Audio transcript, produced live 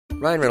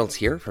Ryan Reynolds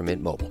here from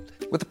Mint Mobile.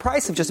 With the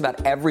price of just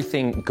about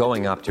everything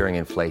going up during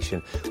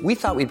inflation, we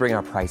thought we'd bring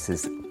our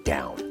prices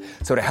down.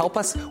 So to help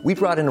us, we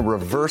brought in a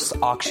reverse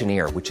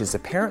auctioneer, which is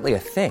apparently a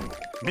thing.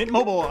 Mint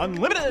Mobile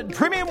Unlimited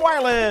Premium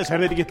Wireless. How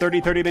to get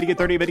 30, 30, bit to get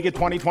 30, bit to get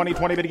 20, 20,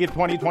 20, bit to get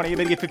 20, 20,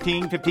 bit to get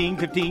 15, 15,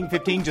 15,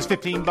 15, just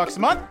 $15 a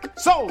month?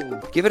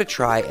 Sold! Give it a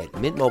try at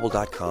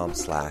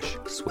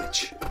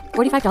mintmobile.com/switch.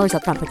 $45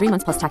 up front for 3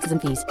 months plus taxes and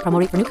fees. Promo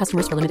rate for new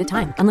customers for limited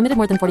time. Unlimited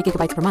more than 40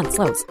 gigabytes per month.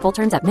 Slows full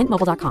terms at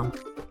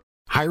mintmobile.com.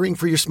 Hiring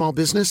for your small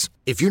business?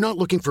 If you're not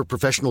looking for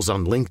professionals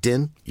on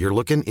LinkedIn, you're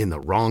looking in the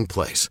wrong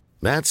place.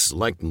 That's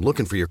like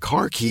looking for your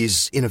car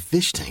keys in a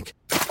fish tank.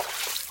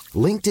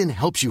 LinkedIn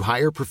helps you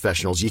hire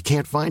professionals you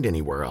can't find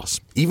anywhere else,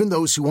 even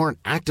those who aren't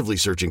actively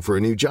searching for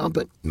a new job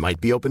but might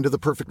be open to the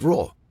perfect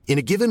role. In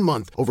a given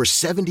month, over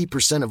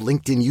 70% of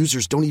LinkedIn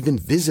users don't even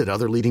visit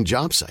other leading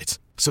job sites.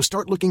 So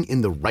start looking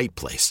in the right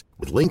place.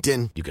 With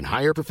LinkedIn, you can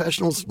hire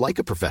professionals like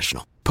a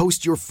professional.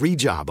 Post your free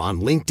job on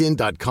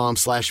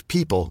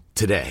linkedin.com/people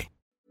today.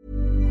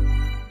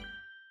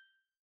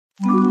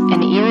 An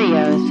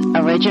Erios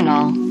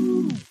original.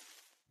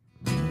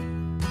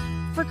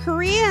 For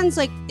Koreans,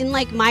 like in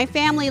like my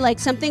family, like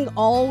something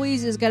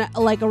always is gonna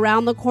like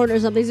around the corner.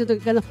 Something's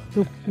gonna.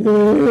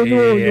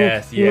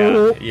 Yes,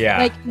 yeah.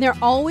 Like they're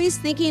always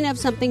thinking of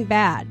something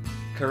bad.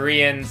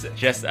 Koreans,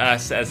 just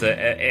us as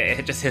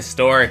just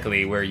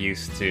historically, we're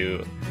used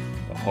to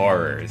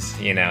horrors,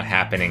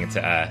 happening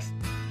to us.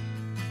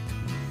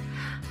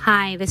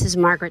 Hi, this is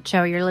Margaret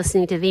Cho. You're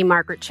listening to The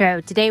Margaret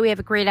Cho. Today we have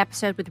a great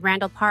episode with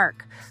Randall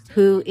Park,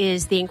 who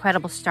is the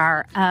incredible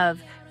star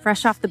of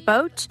Fresh Off the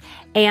Boat.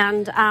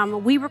 And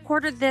we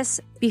recorded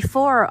this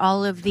before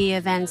all of the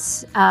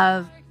events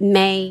of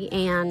May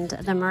and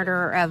the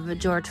murder of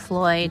George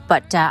Floyd.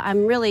 But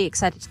I'm really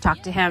excited to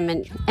talk to him.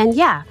 And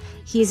yeah,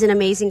 he's an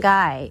amazing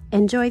guy.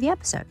 Enjoy the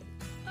episode.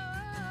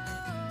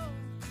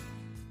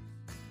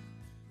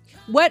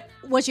 What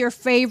was your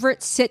favorite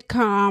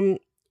sitcom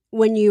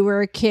when you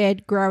were a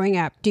kid growing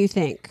up, do you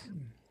think?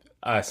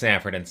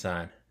 Sanford and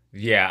Son.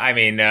 Yeah, I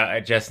mean,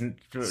 just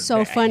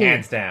so funny.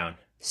 Hands down.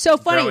 So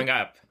funny. Growing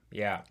up,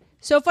 yeah.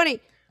 So funny.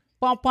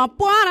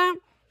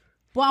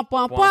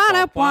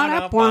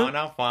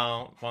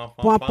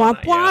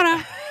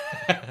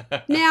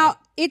 Now,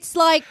 it's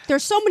like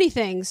there's so many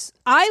things.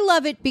 I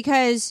love it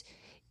because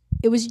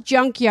it was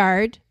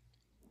junkyard.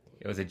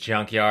 It was a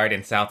junkyard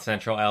in South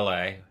Central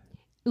LA.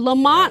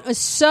 Lamont was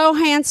so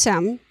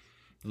handsome.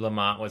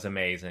 Lamont was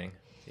amazing.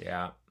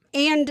 Yeah.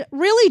 And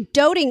really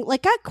doting,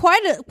 like got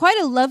quite a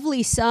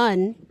lovely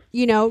son,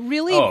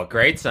 really. Oh,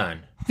 great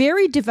son.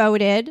 Very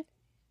devoted.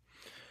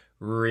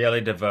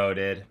 Really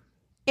devoted.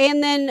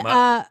 And then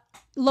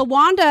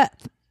LaWanda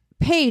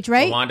Page,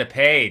 right? LaWanda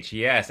Page,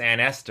 yes,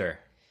 and Esther.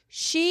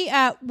 She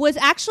was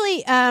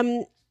actually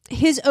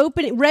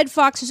Red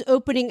Fox's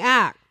opening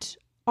act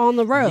on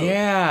the road.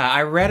 Yeah,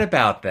 I read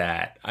about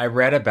that,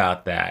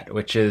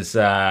 which is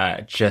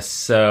just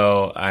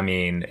so,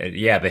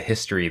 the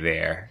history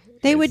there.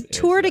 They would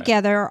tour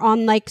together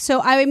on so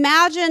I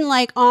imagine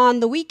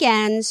on the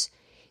weekends,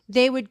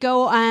 they would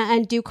go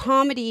and do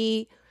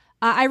comedy.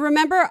 I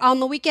remember on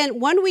the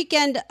one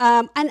weekend,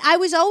 and I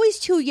was always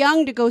too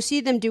young to go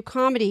see them do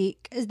comedy.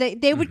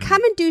 They would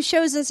come and do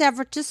shows in San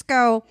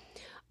Francisco,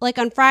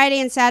 on Friday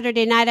and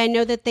Saturday night. I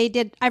know that they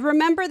did. I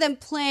remember them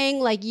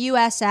playing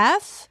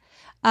USF,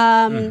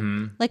 a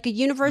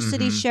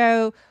university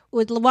show.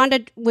 With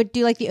LaWanda would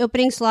do the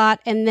opening slot,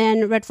 and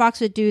then Red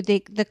Fox would do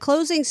the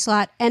closing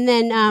slot, and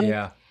then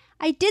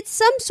I did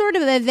some sort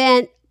of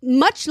event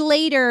much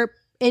later.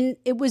 And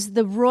it was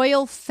the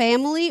Royal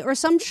Family or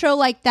some show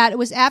like that. It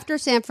was after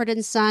Sanford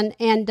and Son,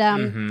 and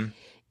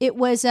it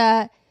was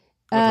with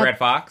Red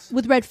Fox.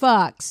 With Red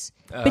Fox,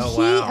 oh, but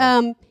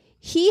wow.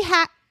 he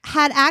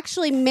had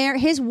actually married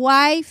his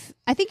wife.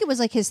 I think it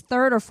was his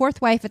third or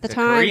fourth wife at the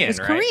time. Korean, was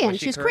right? Korean. Was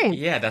She's Korean.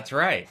 Yeah, that's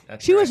right.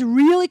 She was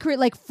really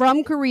Korean,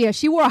 from Korea.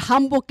 She wore a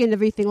hanbok and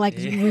everything,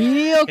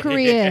 real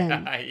Korean.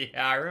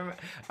 Yeah,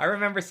 I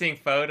remember seeing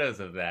photos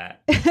of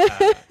that.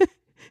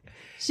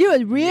 She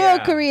was real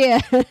Korean.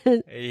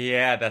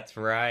 Yeah, that's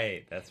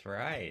right.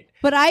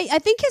 But I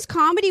think his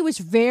comedy was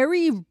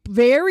very,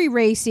 very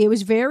racy. It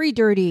was very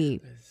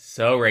dirty.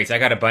 So racy. I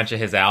got a bunch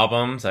of his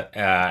albums,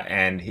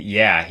 and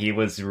yeah, he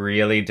was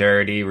really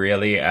dirty,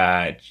 really,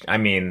 I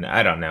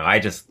don't know.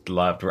 I was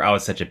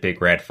such a big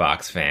Red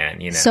Fox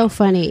fan, So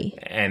funny.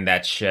 And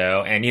that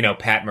show, and,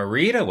 Pat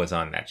Morita was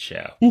on that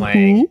show,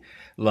 playing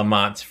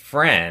Lamont's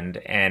friend,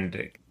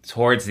 and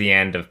towards the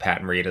end of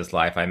Pat Morita's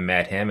life, I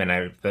met him,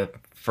 and the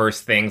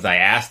first things I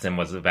asked him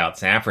was about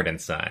Sanford and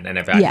Son and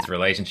about his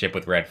relationship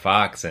with Red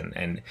Fox.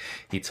 And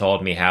he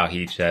told me how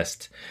he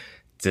just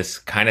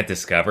kind of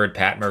discovered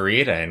Pat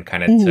Morita and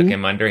kind of took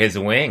him under his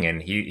wing.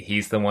 And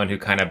he's the one who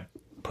kind of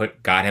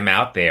got him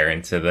out there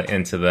into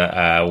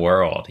the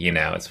world,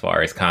 as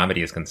far as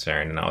comedy is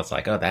concerned. And I was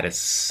like, oh, that is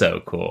so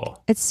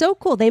cool. It's so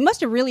cool. They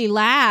must have really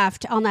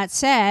laughed on that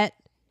set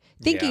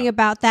thinking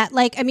about that.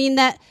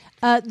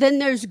 Then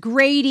there's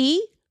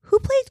Grady. Who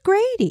played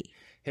Grady?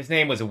 His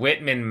name was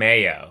Whitman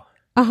Mayo.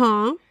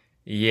 Uh-huh.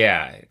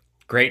 Yeah.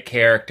 great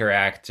character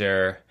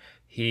actor.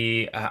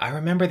 I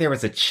remember there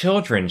was a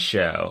children's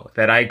show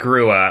that I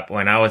grew up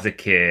when I was a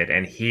kid,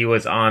 and he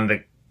was on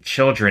the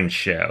children's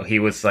show. He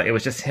was like, it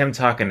was just him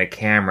talking to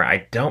camera.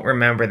 I don't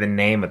remember the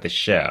name of the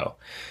show,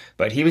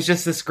 but he was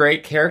just this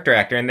great character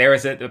actor. And there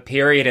was a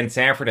period in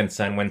Sanford and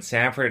Son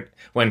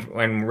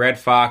when Red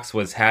Fox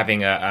was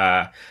having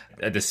a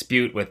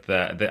dispute with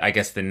I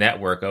guess the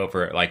network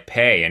over like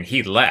pay, and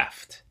he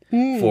left.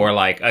 For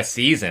like a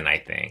season, I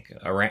think,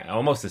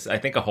 I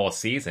think a whole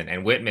season,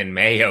 and Whitman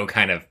Mayo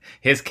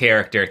his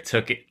character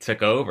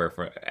took over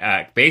for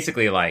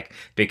basically like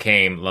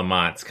became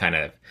Lamont's kind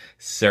of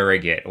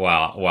surrogate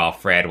while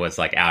Fred was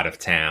like out of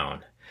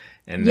town.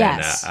 And then,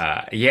 yes.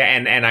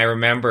 And I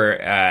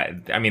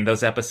remember, I mean,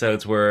 those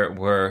episodes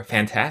were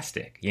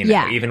fantastic,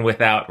 even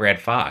without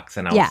Red Fox,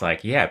 and I was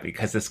like,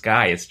 because this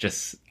guy is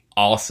just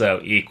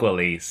also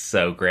equally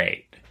so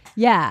great.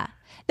 Yeah.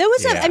 There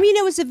was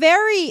it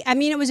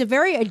was a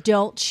very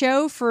adult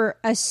show for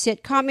a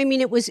sitcom. I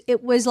mean, it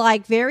was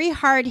like very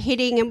hard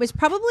hitting. It was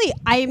probably,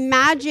 I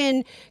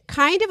imagine,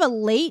 kind of a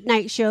late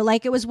night show.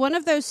 Like it was one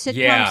of those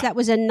sitcoms that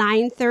was a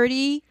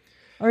 9:30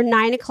 or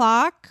 9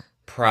 o'clock.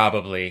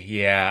 Probably,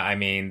 yeah. I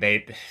mean,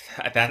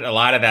 a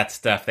lot of that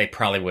stuff they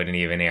probably wouldn't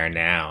even air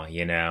now.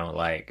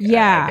 Like,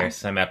 there's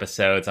some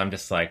episodes I'm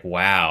just like,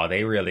 wow,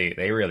 they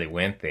really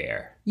went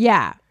there.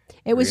 Yeah.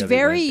 It was really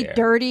very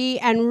dirty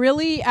and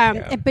really,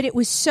 but it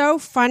was so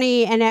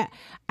funny. And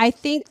I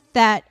think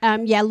that,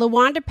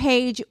 LaWanda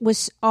Page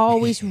was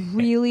always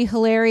really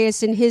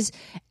hilarious. And his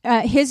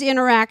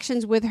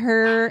interactions with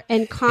her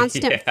and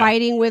constant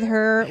fighting with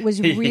her was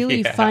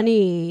really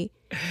funny.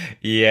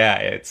 Yeah,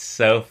 it's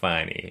so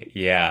funny.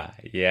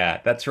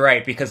 Yeah, that's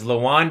right. Because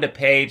LaWanda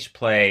Page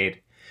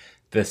played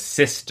the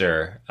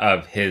sister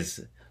of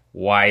his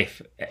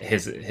wife,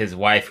 his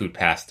wife who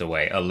passed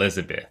away,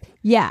 Elizabeth.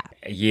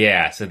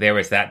 Yeah, so there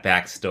was that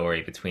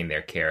backstory between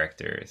their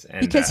characters,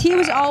 and because he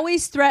was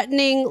always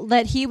threatening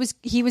that he was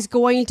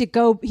going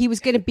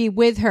to be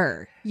with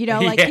her. He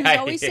was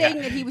always saying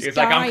that he was dying.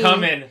 Like, I'm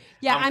coming.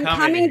 Yeah, I'm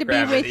coming to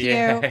be with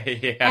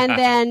you. And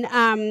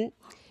then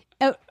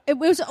it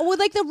was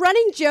like the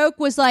running joke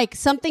was like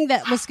something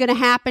that was going to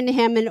happen to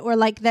him, or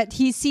like that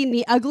he's seen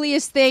the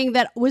ugliest thing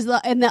that was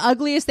and the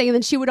ugliest thing, and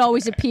then she would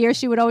always appear.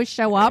 She would always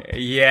show up.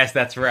 Yes,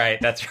 that's right.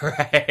 That's right.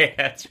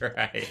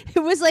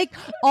 It was like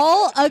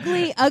all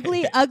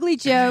ugly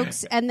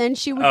jokes, and then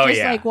she would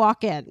like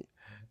walk in.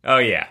 Oh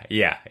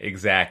yeah,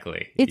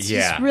 exactly. It's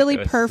just really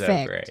perfect.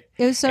 So great.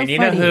 It was so and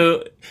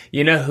funny.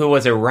 You know who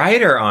was a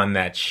writer on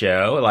that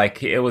show?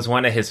 Like it was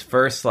one of his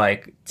first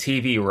like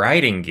TV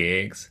writing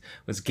gigs.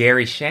 Was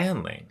Gary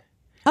Shandling.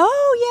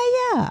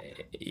 Oh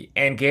yeah.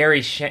 And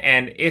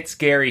it's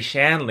Gary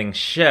Shandling's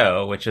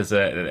show, which is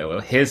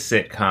his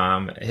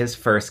sitcom, his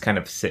first kind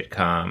of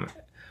sitcom,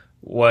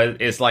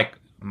 is like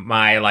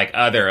my like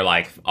other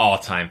like all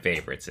time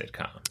favorite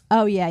sitcom.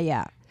 Oh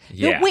yeah.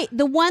 Wait,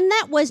 the one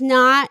that was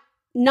not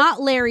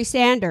Larry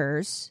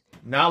Sanders.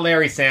 Not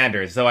Larry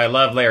Sanders, though I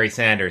love Larry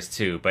Sanders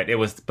too, but it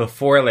was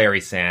before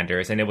Larry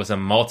Sanders, and it was a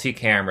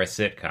multi-camera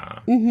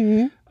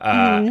sitcom.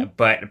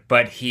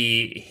 But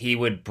he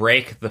would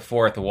break the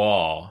fourth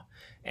wall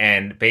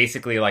and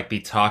basically like be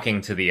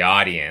talking to the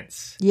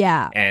audience.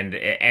 Yeah.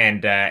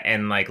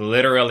 And like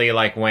literally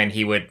like when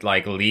he would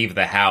like leave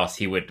the house,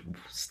 he would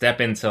step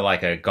into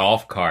like a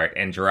golf cart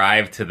and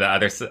drive to the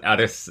other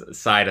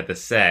side of the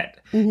set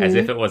as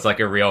if it was like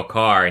a real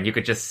car, and you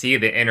could just see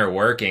the inner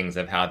workings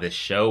of how this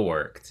show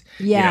worked.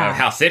 Yeah.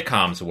 How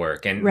sitcoms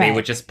work, and they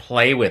would just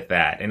play with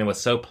that, and it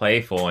was so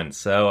playful and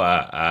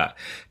so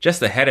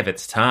just ahead of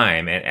its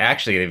time. And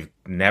actually they've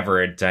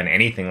never done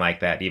anything like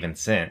that even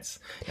since.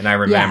 And I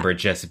remember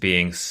just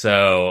being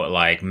so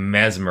like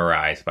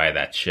mesmerized by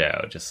that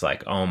show, just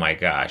like, oh my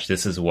gosh,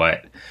 this is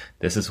what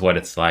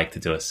it's like to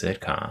do a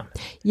sitcom.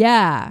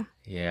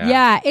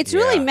 It's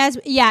really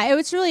it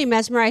was really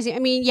mesmerizing. I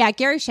mean,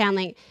 Gary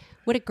Shandling,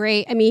 what a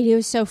great, I mean, he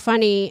was so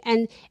funny,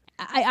 and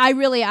I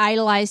really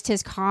idolized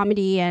his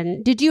comedy.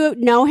 And did you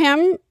know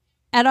him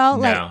at all?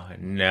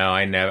 No,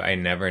 I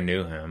never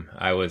knew him.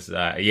 I was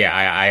I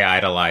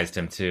idolized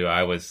him too.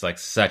 I was like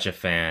such a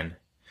fan.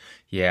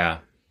 Yeah.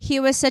 He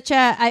was such a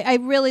I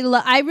really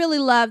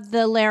loved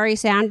the Larry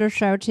Sanders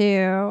Show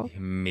too.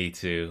 Me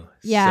too.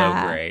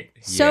 Yeah. So great.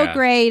 So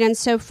great and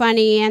so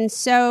funny and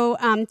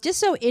so just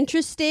so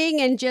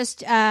interesting, and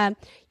just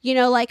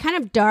like kind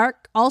of dark.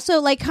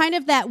 Also, like kind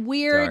of that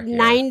weird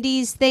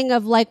 90s thing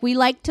of like, we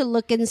like to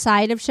look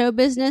inside of show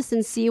business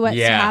and see what's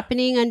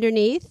happening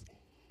underneath.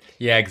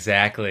 Yeah,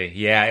 exactly.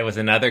 Yeah, it was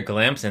another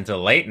glimpse into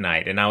late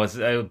night. And I was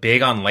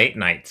big on late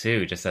night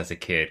too, just as a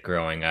kid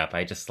growing up.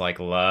 I just like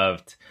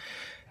loved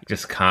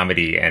just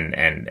comedy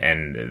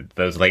and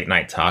those late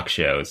night talk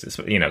shows.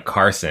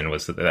 Carson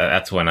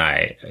that's when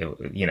I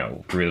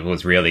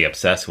was really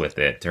obsessed with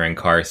it during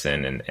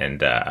Carson,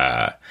 and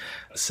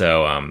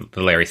So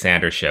the Larry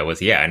Sanders Show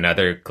was,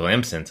 another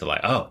glimpse into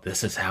like, oh,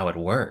 this is how it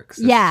works.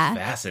 This is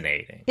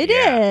fascinating. It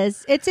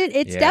is.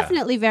 It's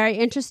definitely very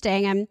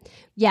interesting.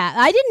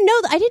 I didn't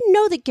know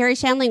that Gary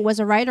Shandling was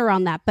a writer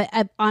on that, but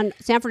on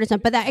Sanford and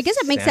Son. But I guess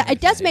it makes sense.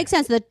 It does make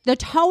sense. The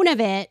tone of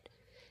it,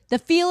 the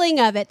feeling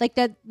of it, like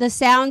the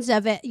sounds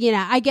of it.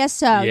 I guess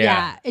so.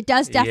 Yeah, it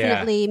does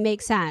definitely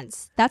make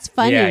sense. That's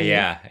funny.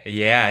 Yeah.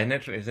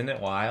 Isn't it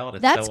wild?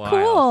 It's That's so wild.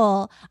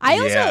 cool.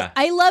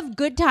 I love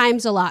Good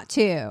Times a lot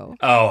too.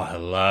 Oh, I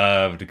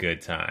loved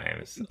Good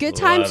Times. Good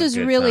Times was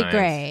really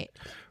great.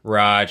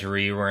 Raj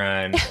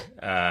rerun.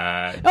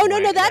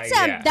 No,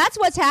 that's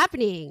What's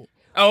Happening.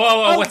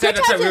 What's that?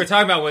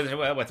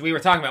 We were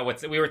talking about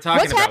what's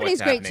happening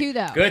is great too,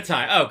 though. Good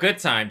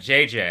Time,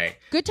 JJ.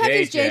 Good Times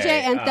is JJ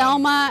and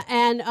Thelma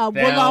and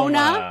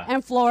Willona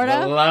and Florida.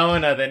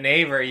 Willona, the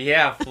neighbor,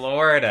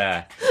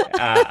 Florida.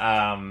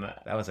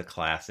 That was a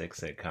classic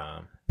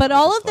sitcom. But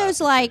all of those,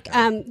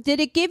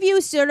 did it give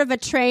you sort of a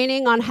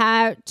training on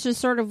how to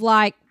sort of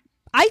like?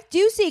 I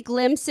do see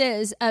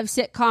glimpses of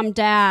sitcom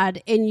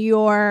dad in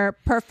your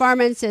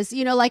performances.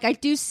 I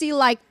do see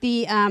like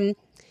the.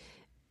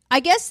 I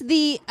guess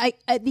the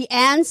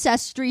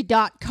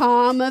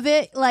ancestry.com of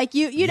it, like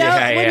when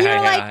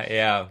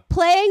you're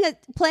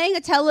playing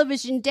a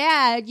television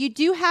dad, you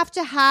do have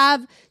to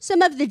have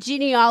some of the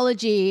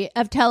genealogy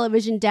of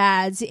television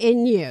dads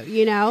in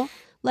you,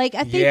 like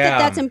I think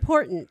that's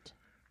important.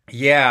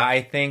 Yeah,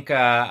 I think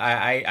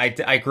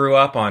I grew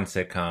up on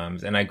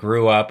sitcoms, and I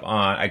grew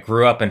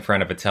up in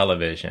front of a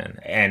television,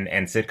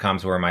 and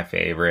sitcoms were my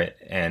favorite,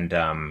 and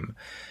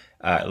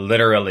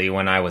literally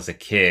when I was a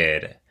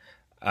kid.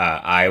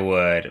 I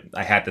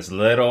had this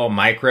little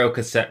micro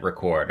cassette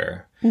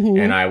recorder,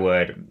 and I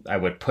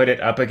would put it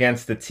up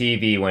against the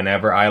TV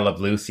whenever I Love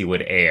Lucy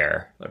would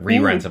air,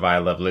 reruns of I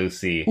Love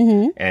Lucy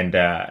and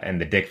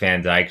the Dick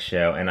Van Dyke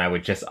Show, and I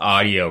would just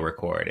audio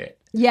record it.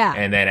 Yeah.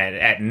 And then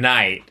at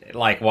night,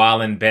 like while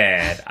in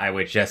bed, I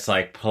would just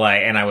like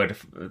play, and I would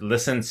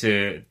listen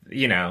to,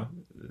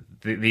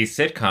 these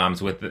sitcoms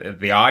with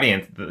the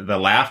audience, the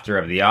laughter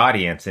of the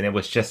audience. And it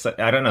was just,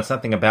 I don't know,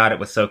 something about it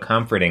was so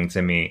comforting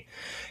to me.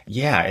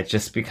 Yeah, it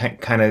just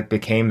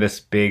became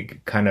this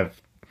big kind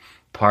of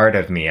part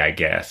of me, I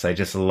guess. I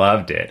just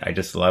loved it. I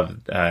just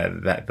loved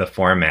the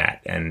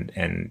format and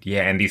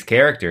these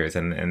characters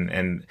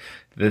and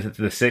the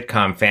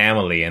sitcom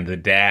family and the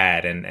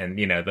dad and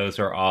those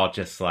are all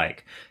just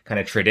like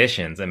kind of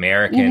traditions,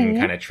 American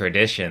kind of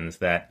traditions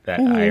that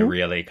I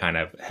really kind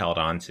of held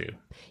on to.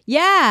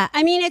 Yeah,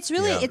 I mean, it's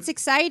really, it's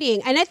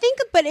exciting. And I think,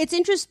 but it's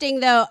interesting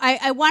though.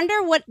 I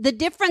wonder what the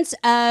difference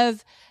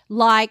of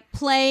like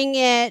playing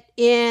it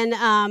in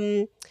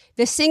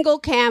the single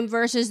cam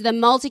versus the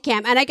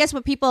multicam. And I guess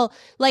what people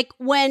like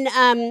when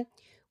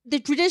the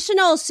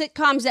traditional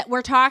sitcoms that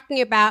we're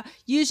talking about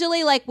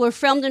usually like were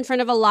filmed in front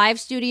of a live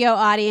studio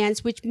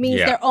audience, which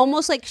means they're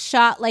almost like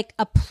shot like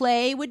a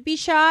play would be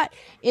shot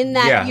in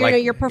that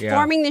you're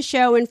performing the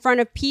show in front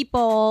of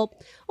people,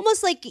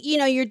 almost like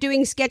you're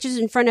doing sketches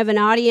in front of an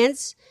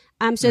audience.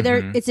 So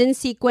it's in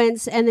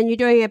sequence and then you're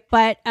doing it.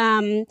 But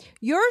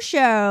your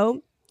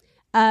show,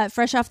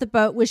 Fresh Off the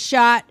Boat, was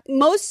shot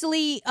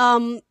mostly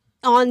on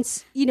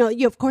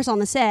you of course on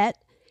the set,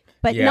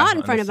 but not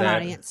in front of an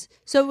audience.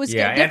 So it was a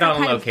different and on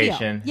kind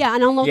location. Of feel. Yeah,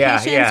 and on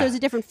location, so it was a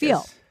different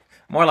feel. It's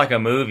more like a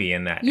movie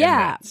in that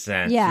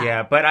sense.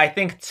 Yeah. But I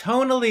think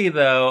tonally,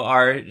 though,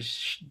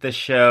 the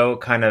show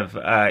kind of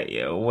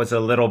was a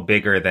little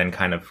bigger than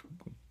kind of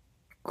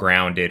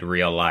grounded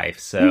real life.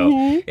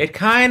 So it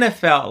kind of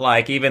felt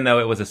like, even though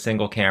it was a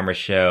single camera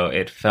show,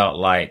 it felt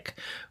like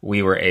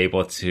we were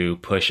able to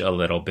push a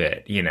little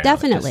bit,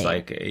 Definitely. Just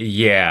like,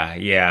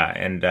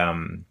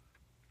 and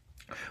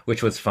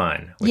which was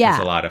fun, which was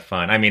a lot of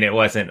fun. I mean, it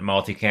wasn't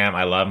multicam.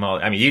 I love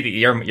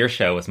your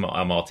show was a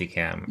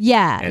multicam.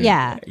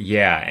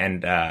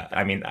 And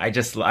I mean, I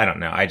don't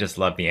know. I just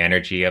love the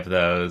energy of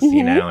those,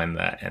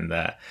 and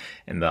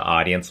the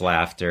audience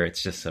laughter.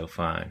 It's just so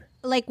fun.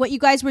 Like what you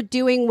guys were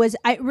doing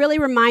it really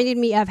reminded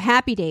me of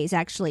Happy Days,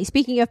 actually.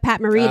 Speaking of Pat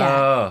Morita.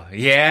 Oh,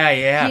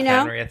 yeah.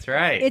 That's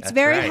right. It's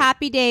very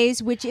Happy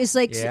Days, which is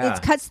like,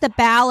 it cuts the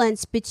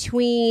balance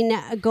between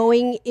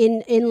going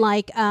in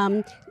like,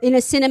 in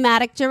a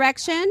cinematic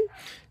direction,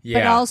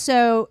 but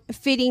also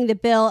fitting the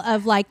bill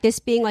of like this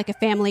being like a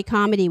family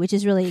comedy, which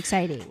is really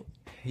exciting.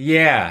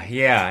 Yeah,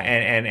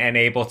 and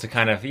able to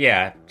kind of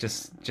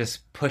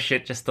just push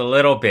it just a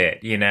little bit,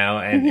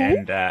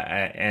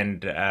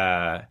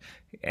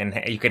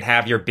 and you could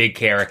have your big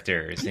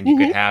characters, and you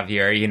could have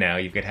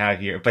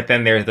your, but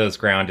then there's those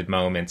grounded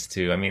moments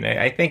too. I mean,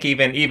 I think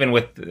even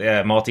with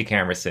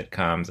multi-camera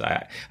sitcoms,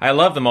 I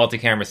love the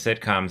multi-camera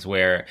sitcoms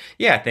where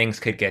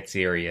things could get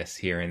serious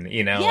here and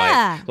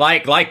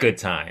like Good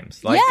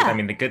Times. I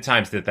mean, the Good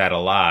Times did that a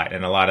lot,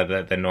 and a lot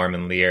of the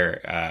Norman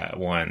Lear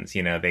ones.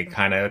 They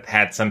kind of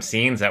had some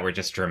scenes that were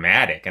just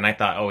dramatic, and I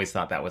always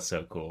thought that was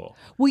so cool.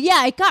 Well,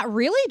 yeah, it got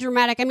really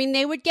dramatic. I mean,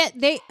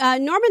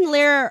 Norman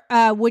Lear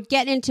would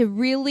get into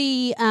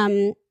really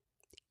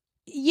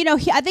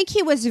I think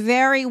he was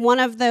very one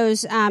of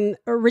those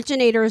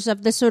originators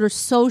of the sort of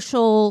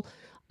social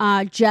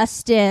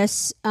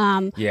justice,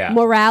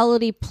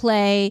 morality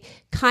play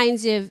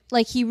kinds of,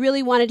 like, he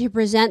really wanted to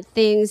present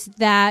things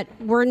that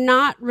were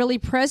not really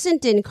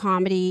present in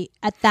comedy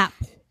at that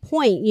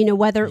point,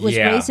 whether it was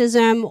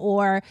racism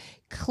or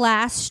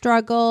class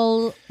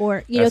struggle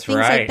or, things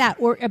like that,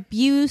 or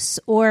abuse,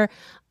 or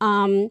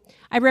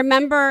I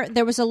remember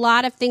there was a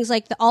lot of things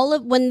like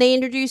when they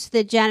introduced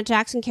the Janet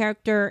Jackson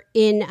character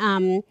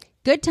in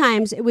Good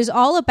Times, it was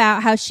all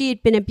about how she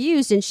had been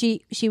abused, and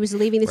she was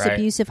leaving this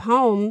abusive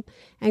home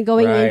and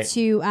going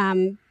into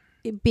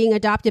being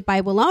adopted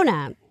by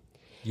Willona.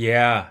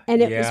 Yeah.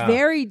 And it was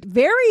very,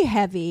 very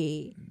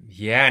heavy.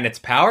 Yeah, and it's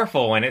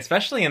powerful, and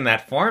especially in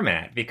that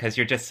format, because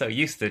you're just so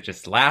used to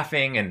just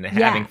laughing and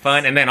having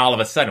fun, and then all of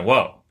a sudden,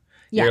 whoa,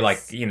 you're like,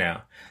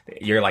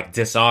 you're like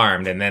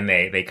disarmed, and then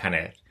they kind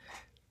of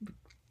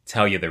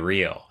tell you the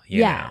real,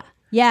 you know?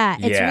 Yeah,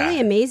 it's really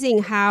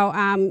amazing how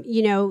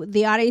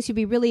the audience would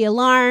be really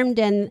alarmed,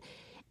 and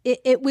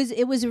it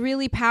was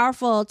really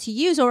powerful to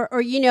use. Or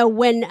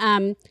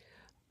when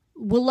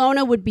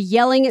Willona would be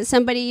yelling at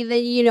somebody,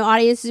 then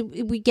audiences,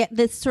 we get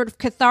this sort of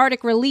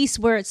cathartic release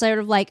where it's sort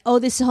of like, oh,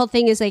 this whole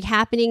thing is like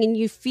happening, and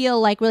you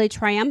feel like really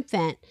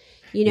triumphant.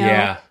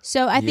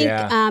 So I think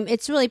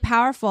it's really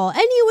powerful, and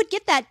you would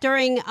get that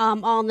during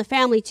All in the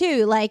Family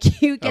too.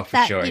 Like you get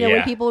that,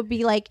 when people would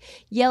be like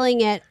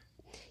yelling at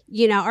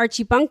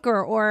Archie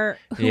Bunker or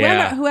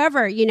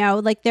whoever,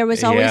 like there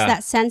was always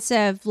that sense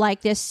of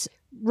like this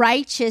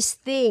righteous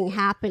thing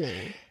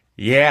happening.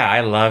 Yeah,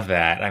 I love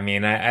that. I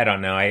mean, I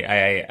don't know.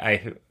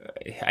 I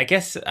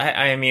guess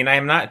I mean,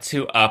 I'm not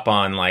too up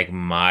on like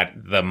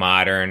the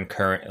modern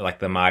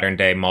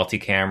day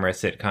multi-camera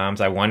sitcoms.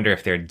 I wonder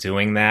if they're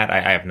doing that.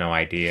 I have no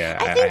idea.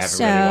 I think haven't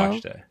so. really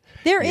watched it.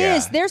 There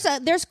is.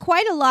 There's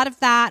quite a lot of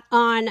that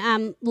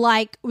on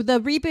like the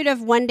reboot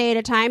of One Day at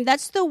a Time.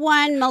 That's the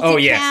one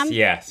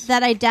multicam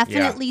that I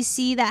definitely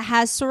see that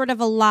has sort of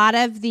a lot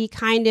of the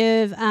kind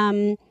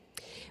of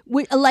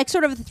like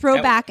sort of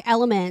throwback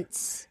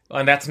elements.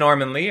 And that's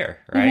Norman Lear,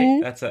 right?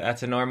 Mm-hmm.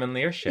 That's a Norman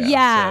Lear show.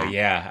 Yeah.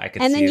 So, I could see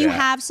that. And then you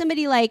have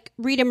somebody like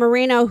Rita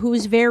Moreno,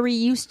 who's very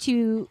used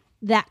to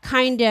that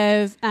kind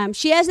of,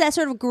 she has that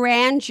sort of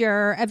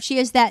grandeur of, she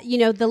has that,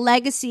 the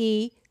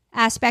legacy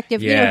aspect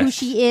of, who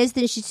she is.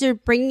 Then she's sort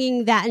of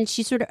bringing that, and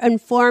she sort of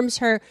informs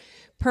her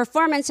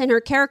performance and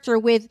her character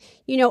with,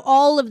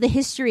 all of the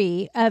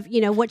history of,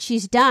 what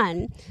she's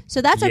done.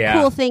 So that's a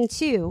cool thing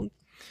too.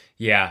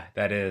 Yeah,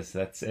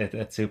 that's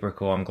super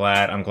cool. I'm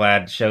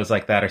glad shows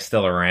like that are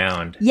still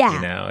around.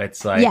 Yeah.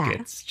 It's like,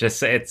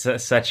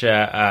 it's such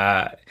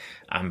a,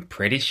 I'm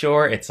pretty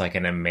sure it's like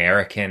an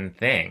American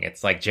thing.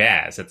 It's like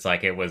jazz. It's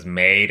like it was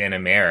made in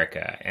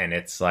America, and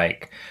it's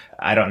like,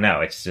 I don't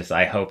know. It's just,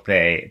 I hope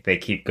they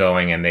keep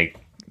going, and they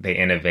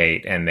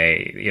innovate and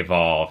they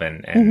evolve,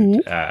 and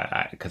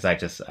because I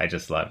just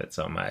love it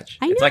so much.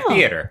 I know. It's like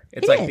theater.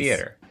 It's like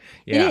theater.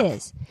 Yeah. It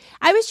is.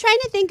 I was trying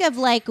to think of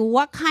like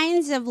what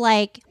kinds of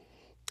like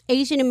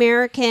Asian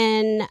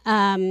American,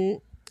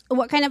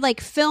 what kind of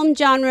like film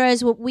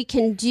genres, what we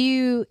can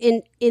do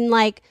in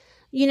like,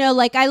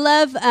 like I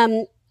love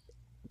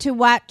to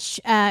watch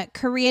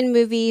Korean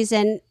movies,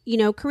 and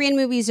Korean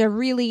movies are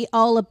really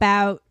all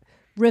about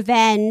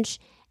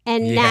revenge.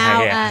 And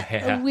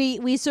now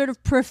we sort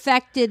of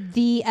perfected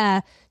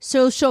the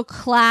social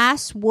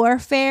class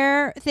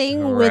warfare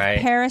thing with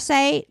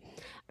Parasite.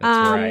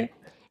 That's right.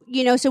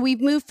 So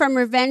we've moved from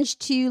revenge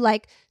to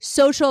like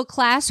social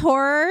class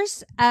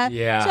horrors. So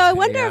I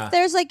wonder if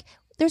there's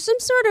some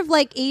sort of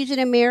like Asian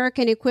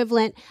American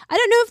equivalent. I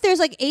don't know if there's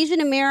like Asian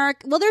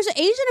American. Well, there's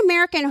Asian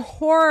American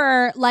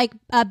horror like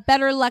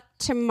Better Luck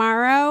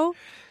Tomorrow.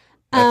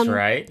 That's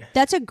right.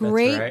 That's a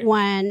great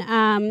one.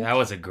 That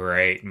was a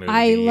great movie.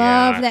 I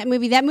love that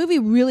movie. That movie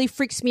really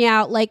freaks me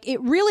out. Like it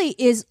really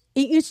is.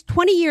 It's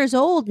 20 years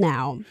old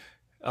now.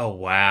 Oh,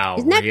 wow.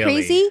 Isn't that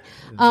crazy?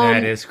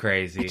 That is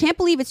crazy. I can't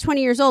believe it's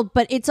 20 years old,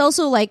 but it's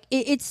also like,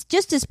 it's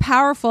just as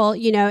powerful,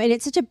 and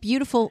it's such a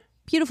beautiful,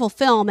 beautiful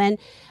film. And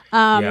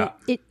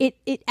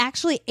it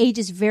actually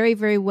ages very,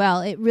 very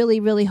well. It really,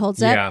 really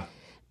holds up. Yeah.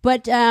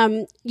 But,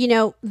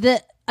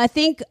 I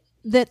think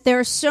that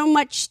there's so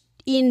much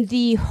in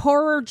the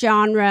horror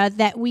genre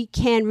that we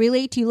can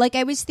relate to. Like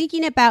I was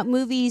thinking about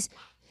movies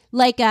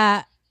like,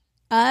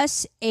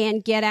 Us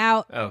and Get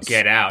Out. Oh,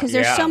 Get Out. Because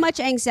there's so much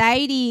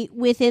anxiety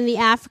within the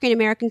African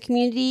American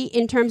community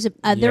in terms of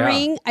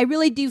othering. I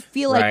really do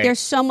feel like there's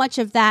so much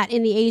of that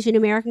in the Asian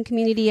American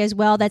community as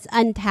well that's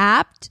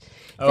untapped.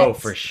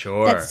 For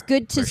sure. That's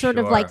good to sort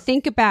of like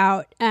think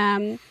about.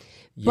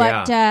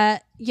 But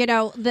that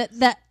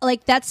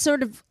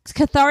sort of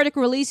cathartic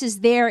release is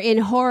there in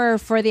horror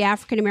for the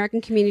African American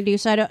community.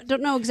 So I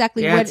don't know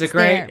exactly what it's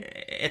there.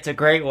 It's a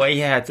great way.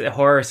 Yeah,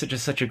 horror is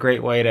just such a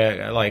great way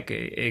to like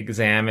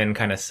examine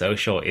kind of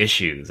social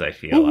issues. I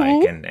feel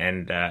like,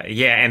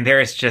 and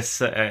there's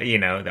just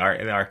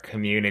our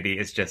community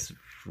is just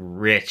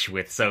rich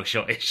with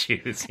social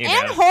issues.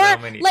 And horror,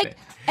 so many things.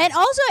 And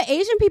also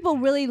Asian people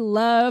really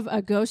love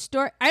a ghost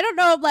story. I don't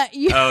know about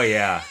you. Oh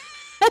yeah.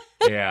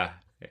 Yeah.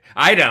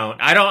 I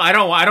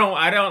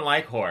don't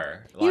like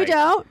horror. You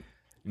don't?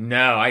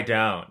 No, I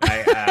don't.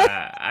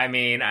 I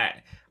mean,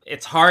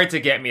 it's hard to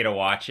get me to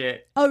watch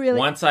it. Oh, really?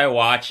 Once I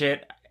watch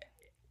it,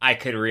 I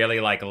could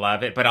really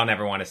love it, but I'll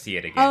never want to see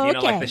it again. Oh, You know,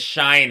 okay. like The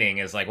Shining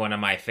is like one of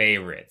my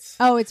favorites.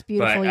 Oh, it's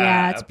beautiful.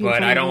 But, it's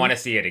beautiful. But I don't movie. want to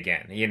see it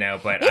again,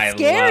 but It's I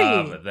scary.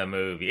 love the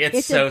movie.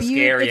 It's so scary and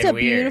weird. It's a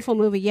beautiful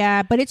movie,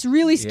 yeah, but it's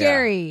really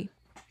scary.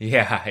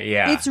 Yeah.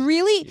 It's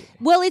really,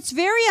 it's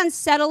very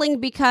unsettling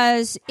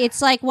because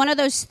it's like one of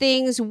those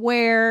things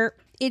where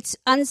it's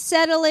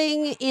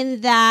unsettling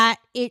in that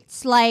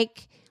it's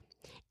like,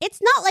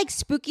 it's not like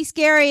spooky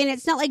scary and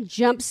it's not like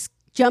jump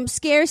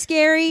scare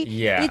scary.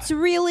 Yeah. It's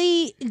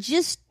really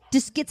just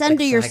gets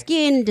under your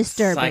skin,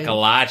 disturbing.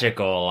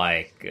 Psychological,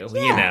 like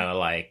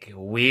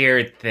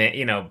weird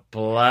thing,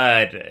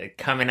 blood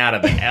coming out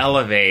of the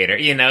elevator.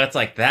 It's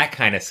like that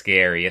kind of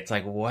scary. It's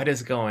like, what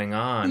is going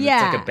on?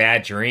 Yeah. It's like a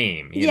bad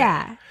dream.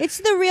 Yeah. It's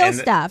the real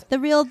stuff. The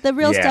real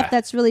stuff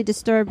that's really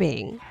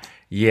disturbing.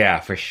 Yeah,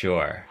 for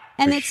sure.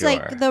 And it's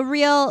like the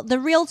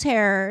real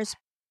terrors.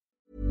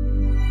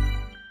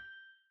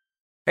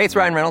 Hey, it's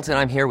Ryan Reynolds, and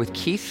I'm here with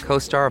Keith,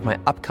 co-star of my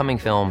upcoming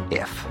film,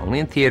 If, only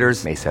in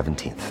theaters May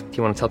 17th. Do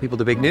you want to tell people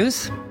the big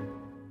news?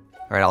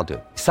 All right, I'll do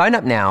it. Sign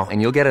up now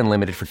and you'll get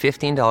unlimited for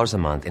 $15 a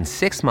month and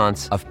 6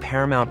 months of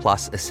Paramount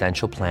Plus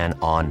Essential Plan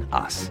on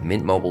us.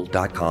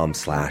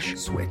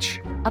 MintMobile.com/switch.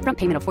 Upfront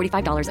payment of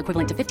 $45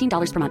 equivalent to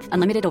 $15 per month.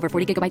 Unlimited over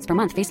 40 gigabytes per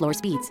month. Face lower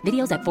speeds.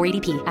 Videos at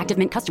 480p. Active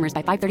Mint customers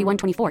by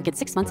 531.24 get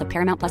 6 months of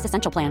Paramount Plus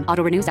Essential Plan.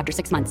 Auto renews after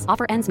 6 months.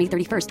 Offer ends May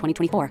 31st,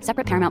 2024.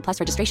 Separate Paramount Plus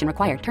registration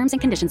required. Terms and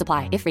conditions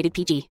apply if rated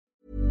PG.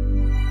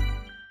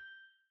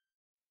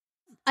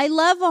 I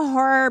love a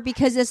horror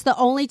because it's the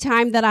only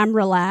time that I'm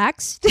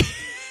relaxed.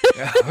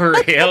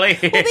 Really?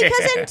 Well,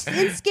 because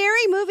in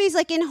scary movies,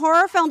 like in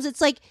horror films, it's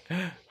like,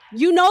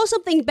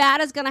 something bad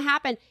is going to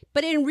happen.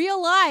 But in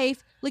real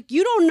life, like,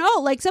 you don't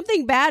know. Like,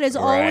 something bad is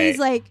always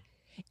like...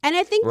 And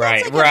I think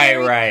that's like a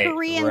very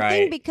Korean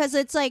thing because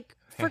it's like,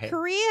 for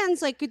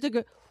Koreans, like, it's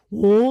like,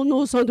 oh,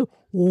 no, Santo.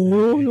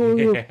 Oh, no,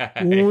 no.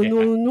 Oh, no,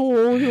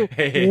 no, no. Oh.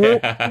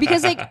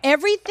 Because, like,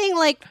 everything,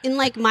 like, in,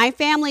 like, my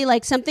family,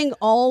 like, something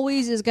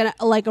always is going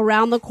to, like,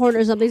 around the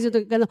corner, something's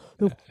going to,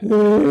 oh,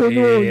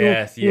 no,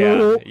 yes,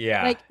 no.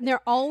 yeah. Like, they're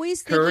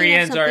always thinking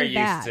Koreans of something are used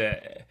bad. to...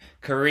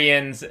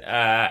 Koreans,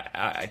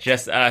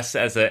 just us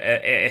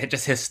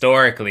just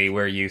historically,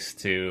 we're used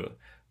to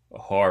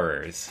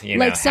horrors,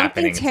 like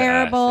something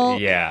terrible.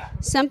 Yeah.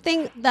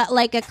 Something that,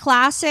 like, a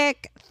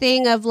classic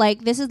thing of,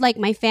 like, this is, like,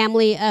 my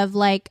family of,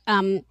 like,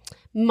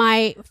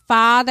 my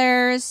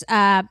father's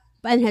and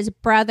his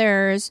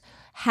brothers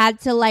had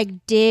to,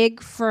 like,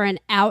 dig for an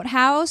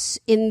outhouse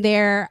in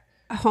their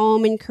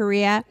home in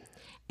Korea,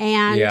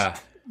 and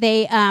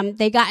they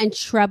got in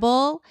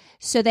trouble,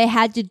 so they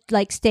had to,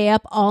 like, stay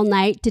up all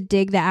night to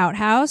dig the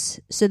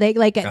outhouse. So they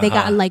they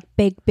got in, like,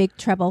 big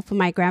trouble from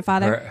my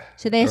grandfather.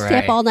 So they stay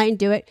up all night and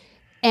do it,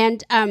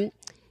 and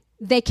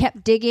they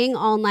kept digging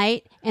all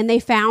night, and they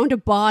found a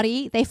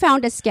body. They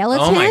found a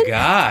skeleton. Oh my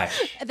gosh!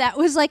 That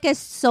was like a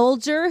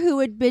soldier who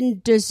had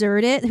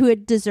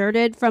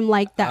deserted from,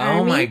 like, the army.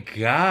 Oh my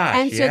gosh!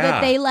 And so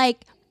that they,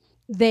 like,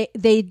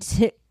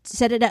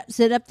 set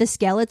up the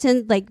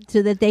skeleton, like,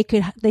 so that they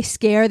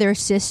scare their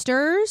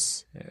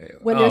sisters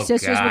when their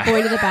sisters were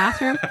going to the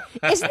bathroom.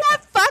 Isn't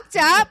that fucked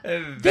up?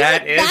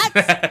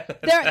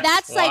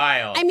 That's like,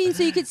 I mean,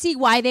 so you could see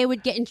why they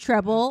would get in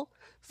trouble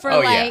for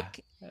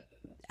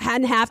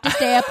and have to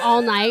stay up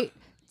all night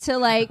to,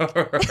 like.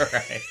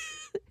 Right.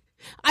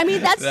 I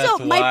mean, that's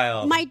so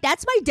wild.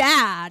 That's my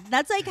dad.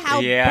 That's like how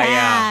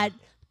bad.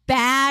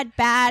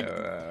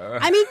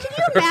 I mean, can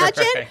you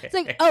imagine? Right. It's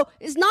like,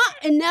 it's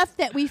not enough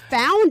that we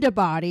found a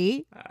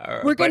body.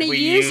 We're going to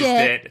use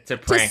it to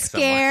prank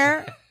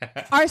scare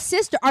our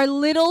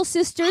little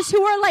sisters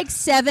who are like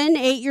 7,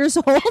 8 years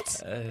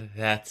old.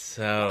 That's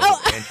so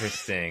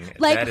interesting.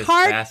 Like, that is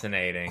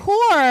fascinating.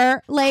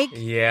 Core, like,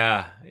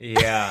 yeah.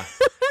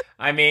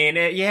 I mean,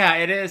 it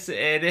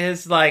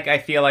is like, I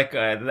feel like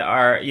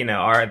our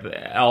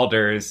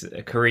elders,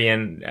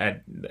 Korean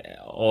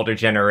older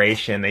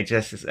generation, they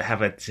just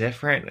have a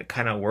different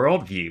kind of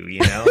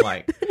worldview,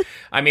 like,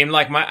 I mean,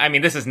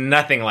 this is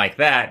nothing like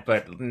that,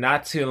 but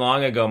not too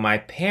long ago, my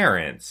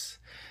parents,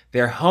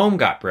 their home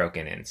got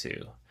broken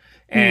into.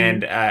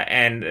 And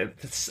a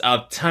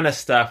ton of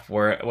stuff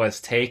was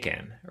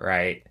taken,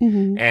 right?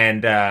 Mm-hmm.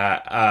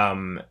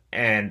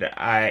 And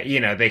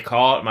I, they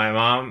called my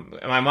mom.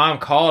 My mom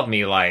called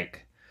me,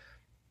 like,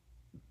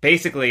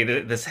 basically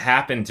this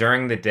happened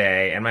during the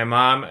day, and my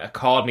mom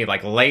called me,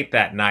 like, late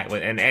that night,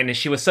 and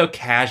she was so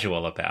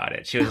casual about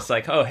it. She was just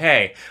like, "Oh,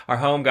 hey, our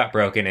home got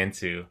broken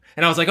into,"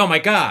 and I was like, "Oh my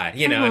God,"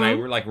 and I,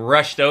 like,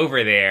 rushed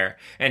over there,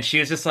 and she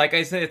was just like,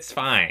 "I said it's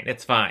fine,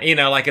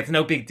 like, it's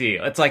no big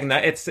deal. It's like,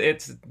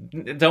 it's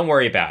don't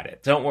worry about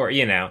it, don't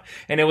worry," and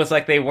it was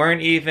like they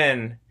weren't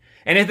even.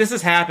 And if this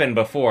has happened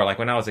before, like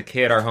when I was a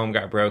kid, our home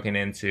got broken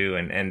into,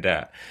 and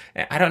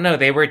I don't know,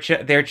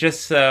 they're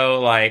just so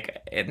like,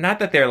 not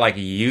that they're like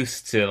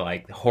used to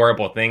like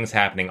horrible things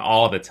happening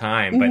all the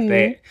time, but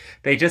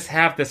they just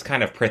have this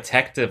kind of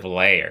protective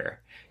layer,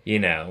 you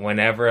know,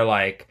 whenever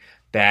like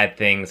bad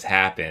things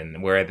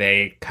happen, where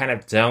they kind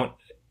of don't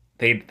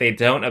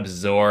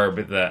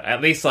absorb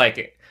at least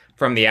like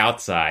from the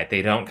outside,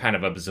 they don't kind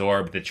of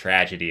absorb the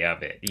tragedy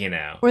of it, you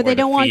know, or they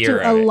don't want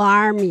to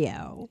alarm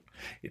you.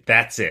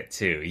 That's it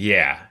too.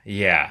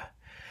 Yeah.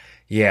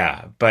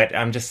 But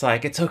I'm just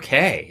like, it's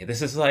okay.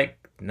 This is like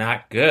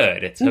not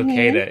good. It's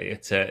okay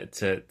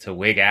to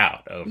wig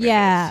out over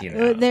this, you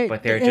know.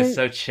 But they're just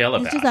so chill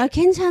about it. like,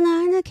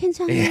 괜찮아, 나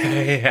괜찮아.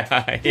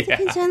 Yeah.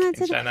 괜찮아.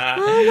 괜찮아.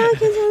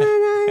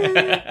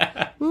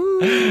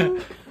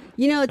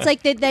 You know, it's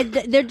like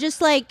they're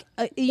just like,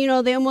 you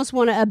know, they almost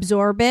want to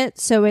absorb it,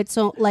 so it's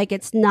like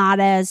it's not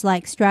as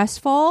like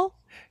stressful.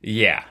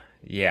 Yeah.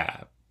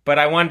 But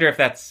I wonder if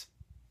that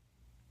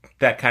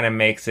kind of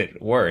makes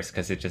it worse,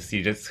 because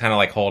you just kind of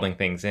like holding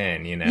things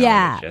in, you know.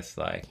 Yeah, it's just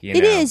like, you know.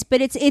 It is,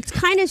 but it's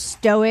kind of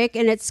stoic,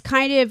 and it's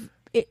kind of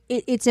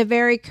it's a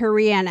very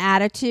Korean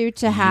attitude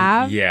to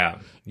have. Yeah,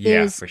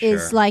 for sure.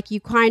 Is like you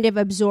kind of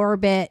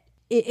absorb it.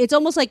 It's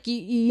almost like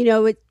you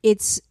know it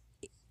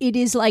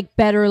is like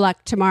better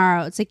luck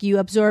tomorrow. It's like you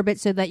absorb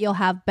it so that you'll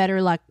have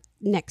better luck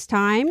next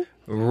time.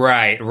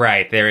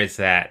 Right. There is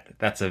that.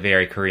 That's a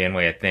very Korean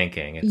way of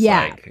thinking. It's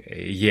like,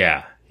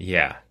 yeah.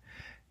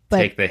 But,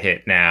 take the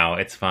hit now.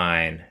 It's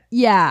fine.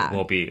 Yeah.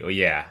 We'll be,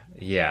 yeah.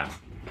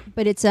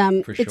 But it's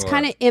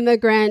kind of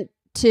immigrant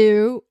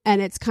too.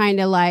 And it's kind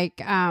of like,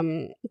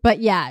 but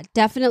yeah,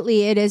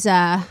 definitely it's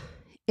a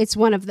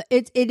sort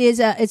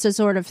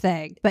of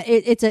thing, but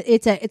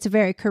it's a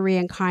very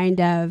Korean kind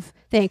of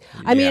thing.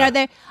 I mean,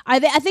 I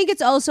think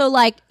it's also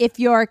like, if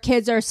your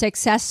kids are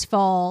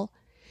successful,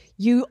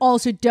 you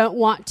also don't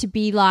want to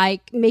be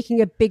like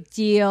making a big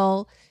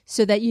deal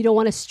so that you don't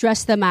want to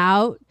stress them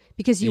out,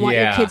 because you want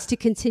your kids to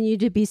continue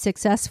to be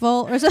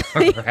successful or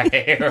something.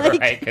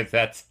 Right. Because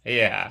that's,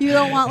 you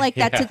don't want like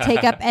that to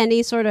take up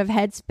any sort of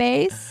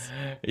headspace.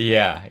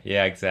 Yeah,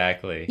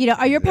 exactly. You know,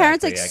 are your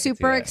parents like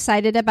super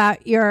excited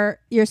about your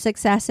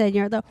success, and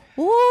you're the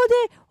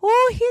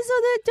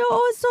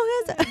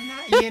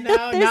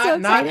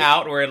not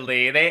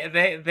outwardly.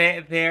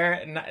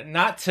 They're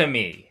not to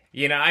me.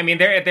 You know, I mean,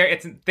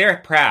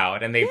 they're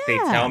proud, and they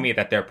tell me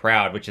that they're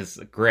proud, which is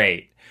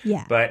great.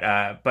 Yeah.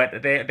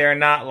 But they're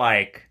not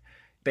like,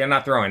 they're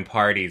not throwing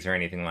parties or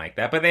anything like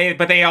that. But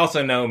they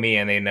also know me,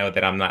 and they know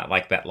that I'm not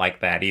like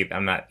that either.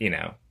 I'm not, you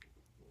know,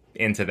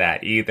 into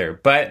that either.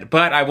 But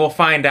I will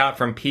find out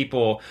from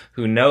people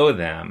who know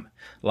them,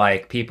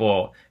 like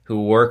people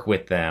who work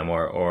with them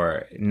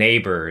or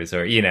neighbors,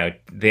 or, you know,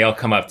 they'll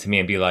come up to me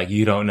and be like,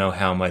 you don't know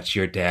how much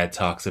your dad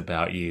talks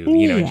about you.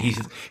 You know,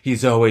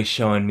 he's always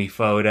showing me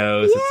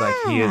photos. Yeah. It's like,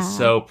 he is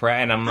so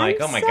proud. And I'm like,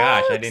 oh my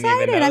gosh, I didn't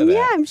even know that.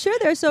 Yeah, I'm sure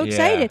they're so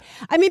excited.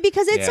 I mean,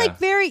 because it's like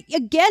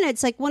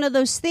it's like one of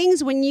those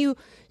things when you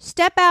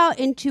step out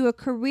into a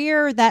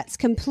career that's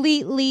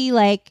completely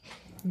like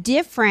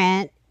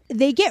different,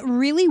 they get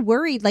really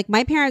worried. Like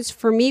my parents,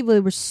 for me, they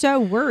were so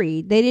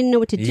worried. They didn't know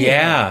what to do.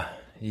 Yeah.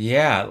 Were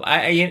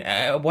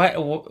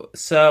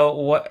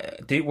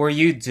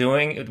you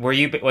doing?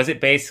 Was it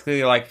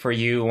basically like for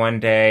you one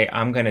day,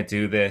 I'm going to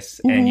do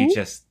this, and you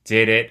just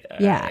did it?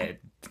 Yeah.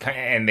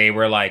 And they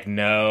were like,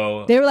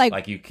 no. They were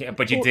like you can't,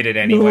 but you did it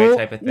anyway,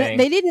 type of thing.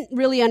 They didn't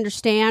really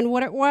understand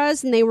what it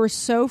was, and they were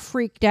so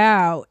freaked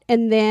out.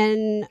 And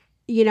then,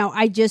 you know,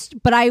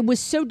 but I was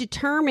so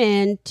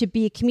determined to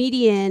be a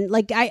comedian.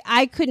 Like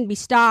I couldn't be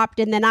stopped.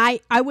 And then I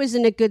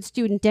wasn't a good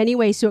student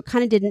anyway, so it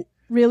kind of didn't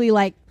really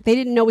like, they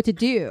didn't know what to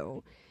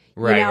do.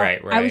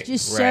 Right. I was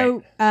just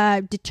so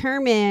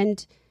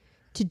determined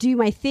to do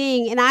my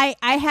thing. And I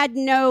had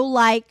no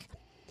like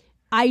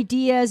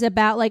ideas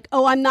about like,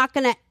 oh, I'm not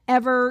going to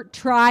ever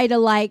try to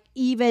like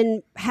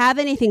even have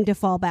anything to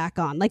fall back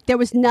on. Like there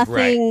was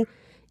nothing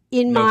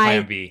in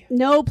plan B.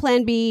 No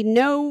plan B,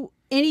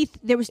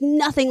 there was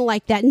nothing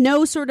like that.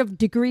 No sort of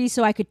degree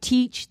so I could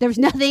teach. There was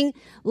nothing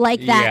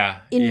like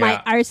that in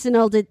my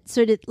arsenal to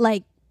sort of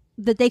like,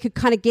 that they could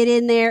kind of get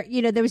in there.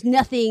 You know, there was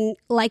nothing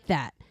like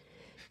that.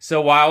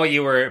 So while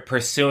you were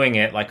pursuing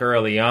it, like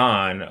early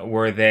on,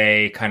 were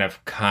they kind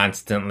of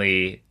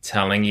constantly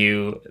telling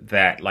you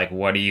that, like,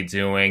 what are you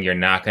doing? You're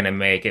not going to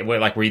make it.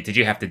 Like, did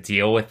you have to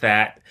deal with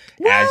that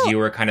as you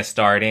were kind of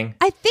starting?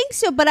 I think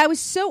so, but I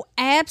was so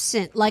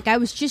absent. Like, I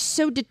was just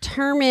so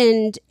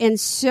determined and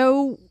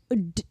so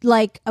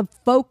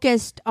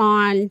focused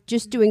on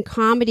just doing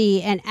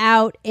comedy and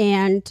out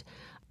and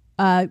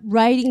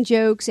writing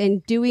jokes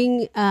and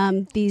doing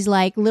these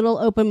like little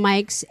open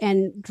mics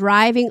and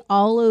driving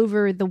all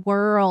over the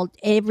world,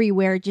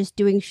 everywhere, just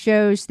doing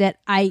shows that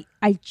I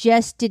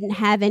just didn't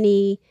have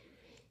any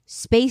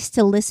space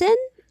to listen,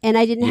 and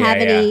I didn't have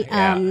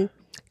any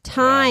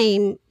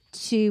time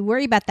to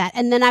worry about that.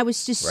 And then I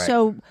was just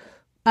so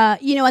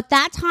at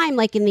that time,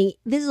 like this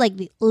is like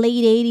the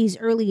late 80s,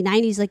 early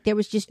 90s, like there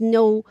was just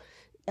no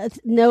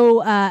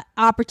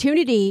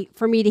opportunity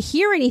for me to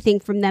hear anything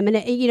from them. And,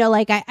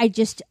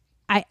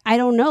 I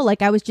don't know,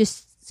 like I was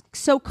just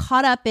so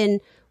caught up in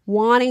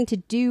wanting to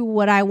do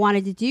what I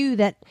wanted to do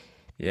that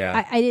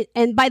I did.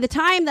 And by the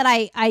time that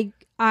I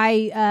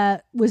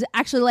was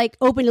actually like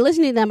open to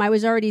listening to them, I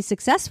was already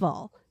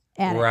successful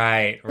at it.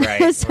 Right.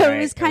 So it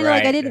was kind of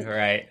like I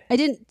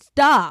didn't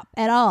stop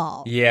at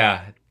all.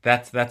 Yeah.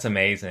 That's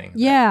amazing.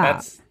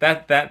 Yeah.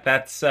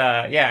 That's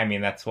I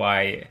mean, that's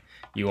why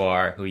you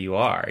are who you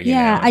are. You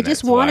know? I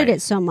just wanted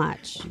it so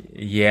much.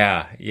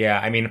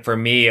 Yeah. I mean, for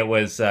me, it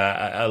was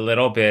a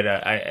little bit.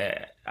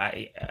 I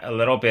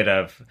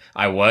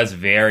was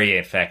very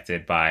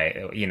affected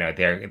by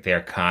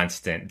their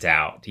constant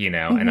doubt.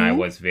 And I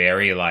was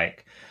very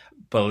like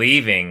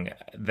believing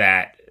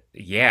that.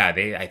 Yeah,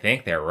 I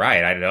think they're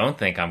right. I don't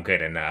think I'm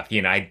good enough.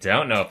 I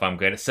don't know if I'm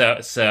good.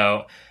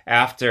 So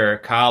after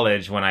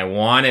college, when I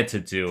wanted to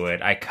do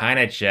it, I kind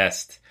of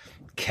just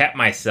kept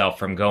myself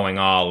from going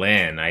all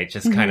in. I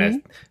just kind of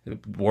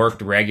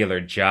worked regular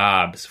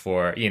jobs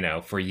for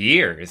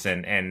years.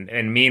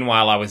 And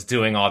meanwhile, I was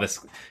doing all this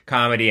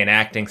comedy and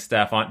acting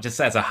stuff just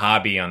as a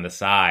hobby on the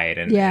side.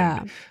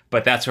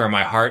 But that's where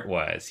my heart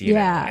was, you know?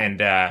 And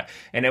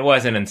it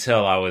wasn't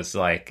until I was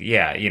like,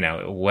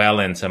 well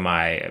into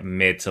my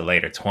mid to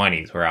later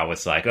 20s where I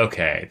was like,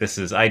 okay,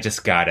 I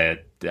just gotta,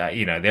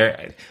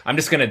 I'm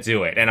just gonna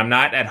do it. And I'm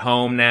not at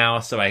home now,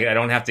 so I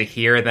don't have to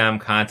hear them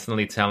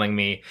constantly telling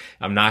me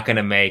I'm not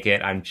gonna make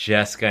it. I'm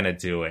just gonna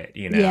do it,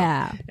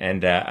 Yeah.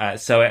 And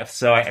so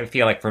I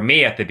feel like for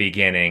me at the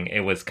beginning,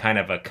 it was kind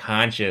of a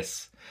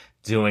conscious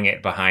doing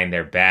it behind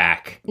their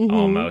back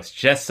almost,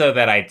 just so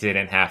that I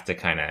didn't have to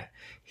kind of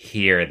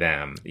hear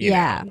them, you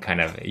know, kind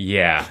of,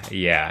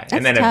 That's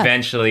and then tough.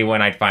 Eventually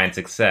when I find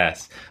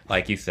success,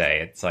 like you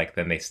say, it's like,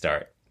 then they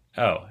start,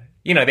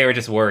 they were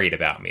just worried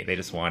about me. They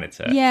just wanted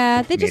to.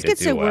 Yeah, they just get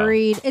so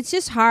worried. It's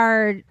just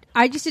hard.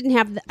 I just didn't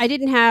have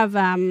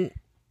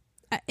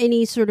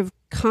any sort of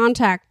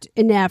contact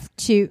enough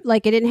to,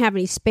 like, I didn't have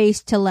any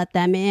space to let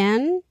them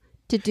in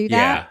to do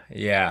that.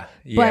 Yeah.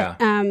 But,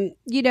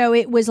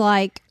 it was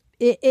like,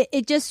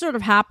 it just sort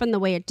of happened the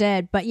way it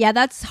did. But yeah,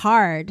 that's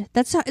hard.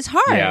 It's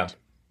hard.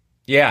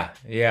 Yeah.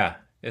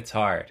 It's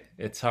hard.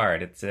 It's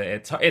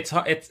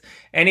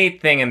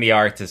anything in the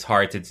arts is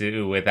hard to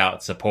do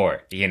without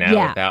support,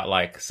 without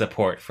like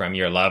support from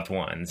your loved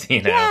ones,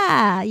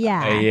 Yeah.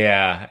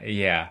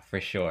 Yeah,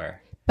 for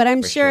sure. But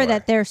I'm sure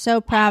that they're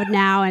so proud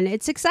now, and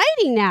it's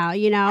exciting now,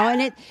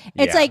 and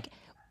it's like,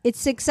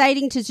 it's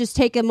exciting to just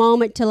take a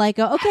moment to like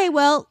go, okay,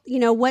 well,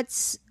 what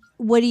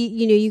do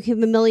you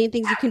have a million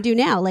things you can do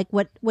now. Like,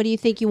 what do you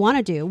think you want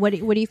to do? What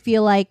do you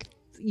feel like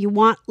you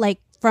want, like,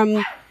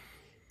 from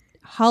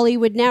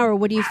Hollywood now, or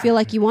what do you feel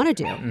like you want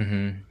to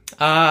do?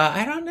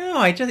 I don't know.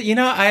 I just,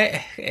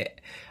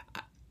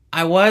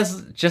 I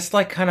was just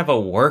like kind of a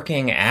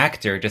working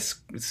actor,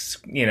 just,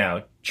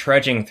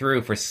 trudging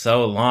through for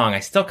so long. I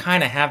still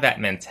kind of have that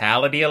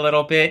mentality a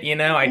little bit,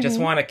 I just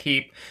want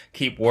to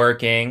keep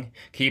working,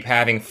 keep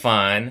having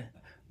fun.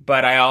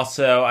 But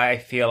I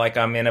feel like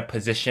I'm in a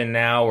position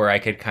now where I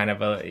could kind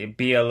of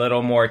be a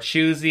little more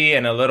choosy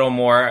and a little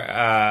more,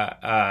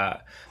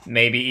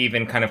 maybe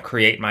even kind of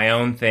create my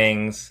own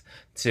things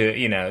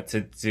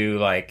to do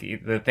like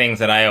the things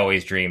that I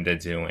always dreamed of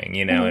doing,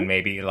 and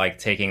maybe like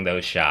taking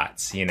those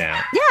shots,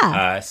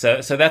 Yeah.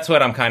 So that's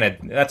what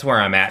that's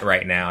where I'm at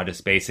right now.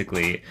 Just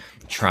basically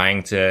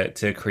trying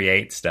to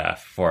create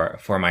stuff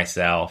for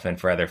myself and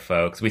for other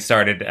folks. We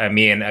started,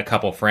 me and a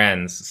couple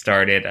friends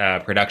started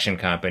a production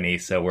company.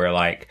 So we're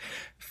like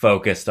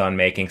focused on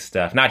making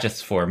stuff, not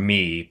just for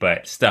me,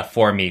 but stuff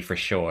for me for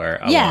sure,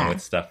 along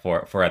with stuff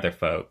for other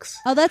folks.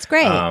 Oh, that's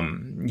great.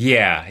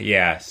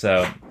 Yeah.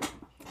 So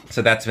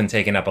that's been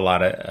taking up a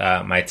lot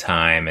of my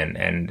time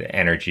and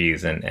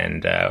energies,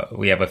 and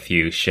we have a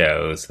few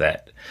shows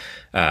that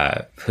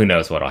who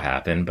knows what'll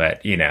happen,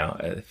 but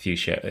a few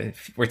shows.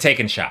 We're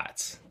taking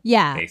shots.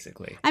 Yeah,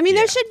 basically. I mean,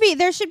 there should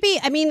be.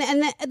 I mean,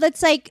 and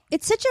that's like,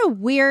 it's such a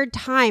weird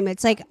time.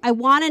 It's like, I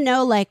want to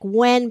know like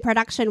when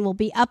production will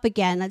be up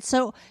again. It's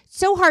so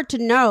hard to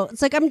know.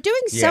 It's like I'm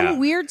doing some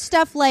weird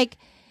stuff. Like,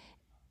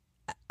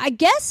 I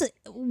guess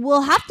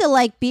we'll have to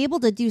like be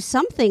able to do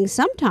something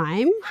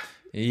sometime.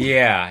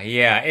 Yeah.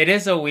 It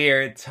is a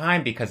weird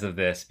time because of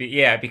this.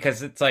 Yeah,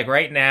 because it's like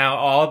right now,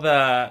 all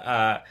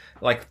the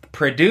like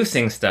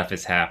producing stuff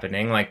is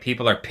happening. Like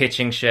people are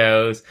pitching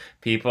shows.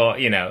 People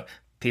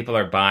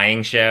are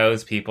buying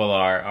shows. People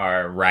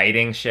are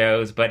writing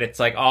shows. But it's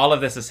like all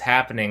of this is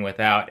happening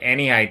without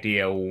any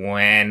idea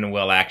when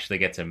we'll actually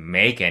get to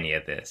make any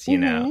of this.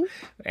 And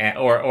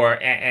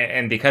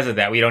because of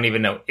that, we don't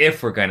even know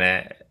if we're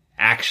gonna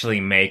actually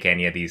make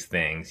any of these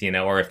things,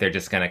 or if they're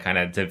just going to kind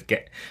of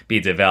be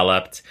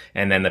developed,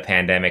 and then the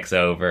pandemic's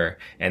over,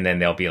 and then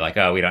they'll be like,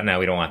 oh, we don't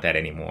want that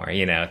anymore.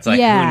 It's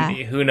like,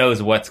 who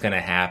knows what's going to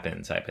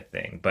happen type of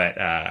thing. But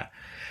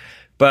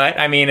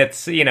I mean,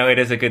 it's, it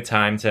is a good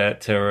time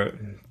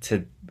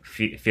to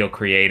feel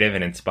creative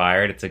and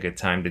inspired, it's a good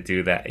time to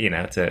do that,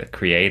 to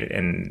create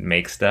and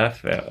make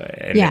stuff.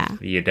 And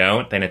if you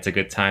don't, then it's a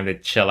good time to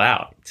chill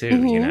out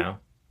too,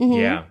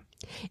 Yeah.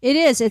 It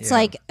is. It's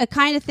like a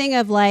kind of thing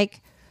of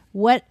like,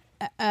 what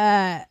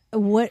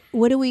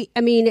do we,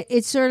 I mean,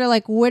 it's sort of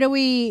like, what do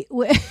we,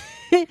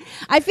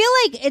 I feel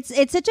like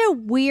it's such a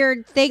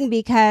weird thing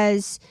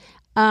because,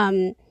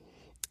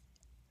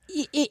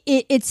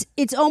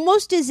 it's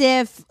almost as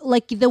if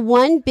like the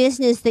one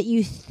business that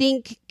you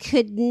think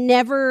could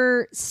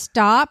never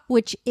stop,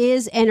 which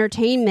is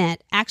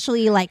entertainment,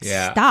 actually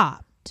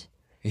stopped.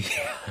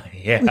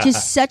 Yeah. Which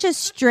is such a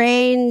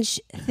strange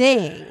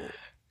thing.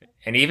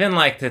 And even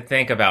like to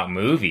think about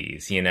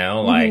movies, like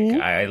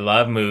I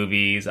love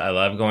movies. I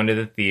love going to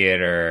the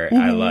theater.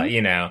 I love,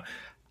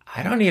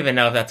 I don't even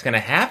know if that's going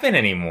to happen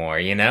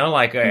anymore,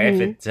 like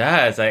if it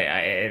does,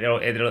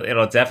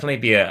 it'll definitely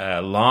be a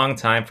long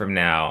time from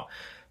now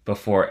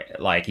before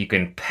like you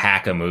can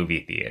pack a movie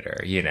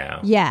theater,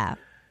 Yeah.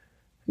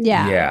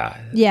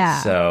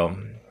 So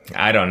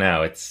I don't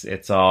know.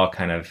 It's all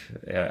kind of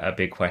a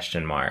big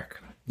question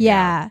mark.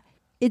 Yeah.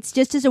 It's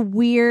just as a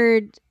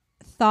weird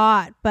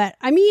thought, but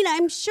I mean,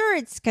 I'm sure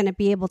it's going to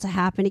be able to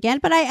happen again.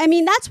 But I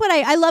mean, that's what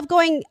I love,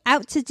 going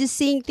out to just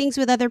seeing things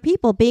with other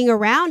people, being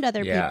around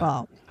other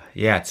people.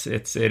 Yeah,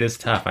 it is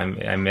tough.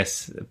 I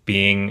miss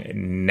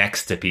being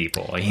next to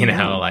people, like.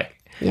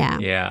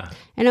 Yeah.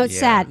 I know it's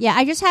sad. Yeah,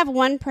 I just have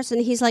one person.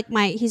 He's like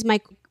he's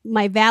my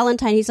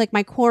Valentine. He's like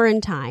my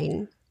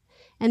quarantine.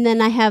 And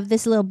then I have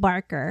this little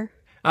barker.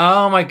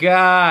 Oh my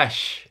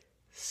gosh.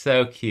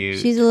 So cute.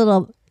 She's a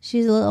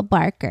little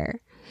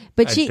barker.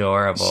 But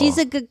adorable. She's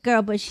a good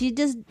girl, but she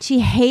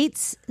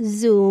hates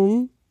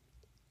Zoom.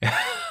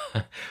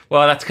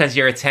 Well, that's because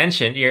your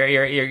attention,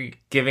 you're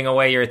giving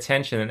away your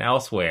attention and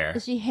elsewhere.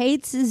 She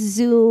hates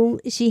Zoom.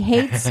 She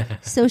hates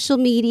social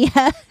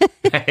media.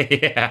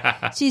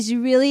 Yeah. She's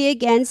really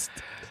against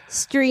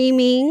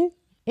streaming.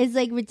 It's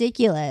like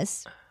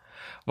ridiculous.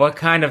 What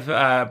kind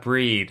of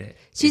breed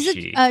is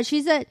she?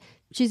 She's a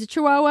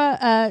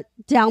Chihuahua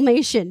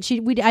Dalmatian.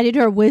 I did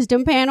her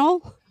wisdom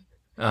panel.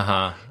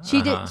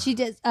 She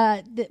did.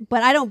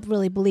 But I don't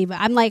really believe it.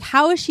 I'm like,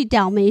 how is she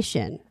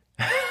Dalmatian?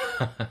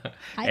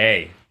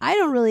 Hey, I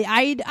don't really.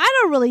 I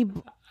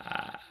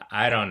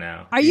don't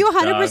know. Are you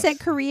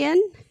 100%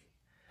 Korean?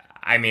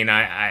 I mean,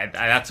 I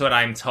that's what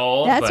I'm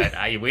told,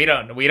 we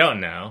don't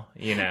know.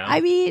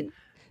 I mean,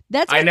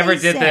 that's. What I never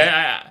did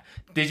say.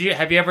 Did you?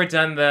 Have you ever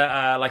done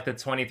the like the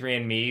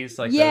 23andMe's?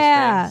 Like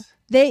yeah, those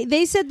things?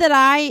 They said that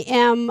I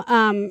am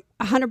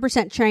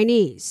 100%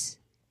 Chinese.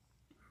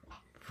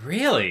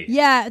 Really?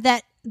 Yeah,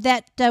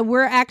 that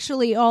we're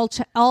actually all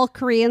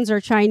Koreans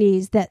are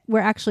Chinese. That we're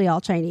actually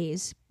all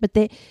Chinese, but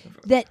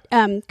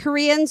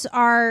Koreans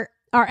are,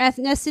 our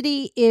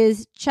ethnicity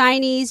is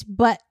Chinese,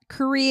 but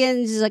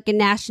Koreans is like a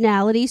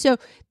nationality. So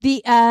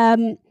the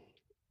right.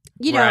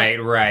 We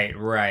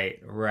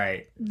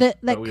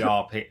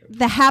all pay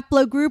the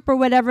haplogroup or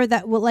whatever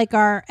that will, like,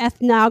 our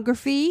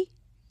ethnography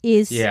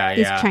is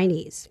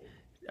Chinese.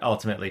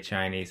 Ultimately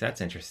Chinese.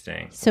 That's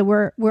interesting. So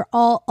we're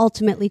all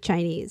ultimately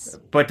Chinese.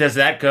 But does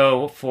that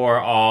go for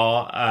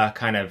all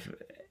kind of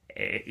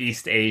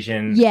East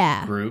Asian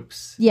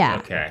groups? Yeah.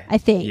 Okay. I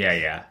think.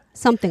 Yeah.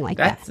 Something like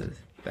that.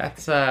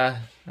 That's I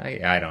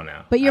don't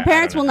know. But your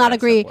parents will not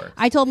agree.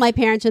 I told my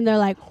parents and they're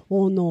like,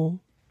 "Oh no."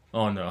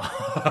 Oh no.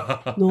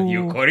 No.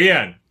 You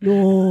Korean.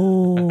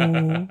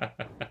 No.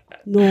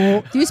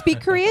 No. Do you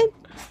speak Korean?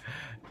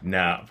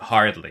 No,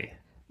 hardly.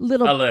 A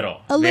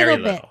little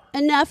bit.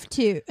 Enough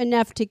to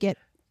get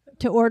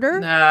to order?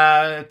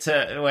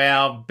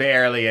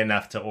 Barely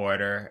enough to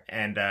order,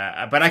 and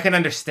but I can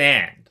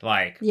understand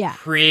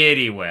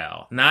pretty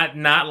well.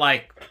 Not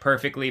like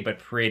perfectly, but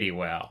pretty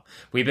well.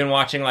 We've been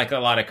watching like a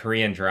lot of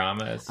Korean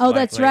dramas. Oh,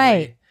 that's lately.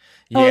 right.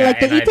 Yeah, like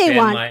the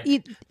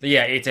Itaewon.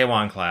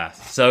 Itaewon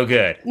class. So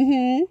good.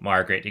 Mm-hmm.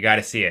 Margaret, you got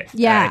to see it.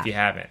 Yeah. If you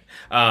haven't.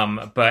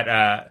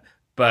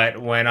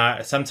 But when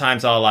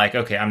sometimes I'll like,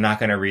 okay, I'm not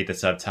going to read the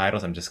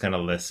subtitles. I'm just going to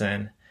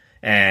listen.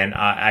 And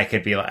I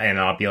could be like, and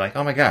I'll be like,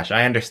 oh my gosh,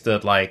 I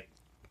understood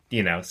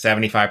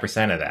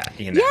 75% of that.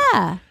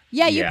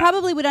 Yeah. You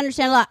probably would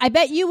understand a lot. I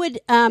bet you would,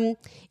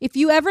 if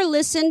you ever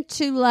listened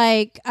to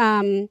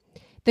the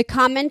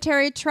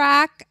commentary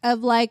track of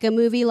like a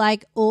movie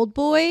like Old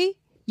Boy,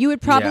 you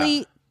would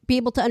probably be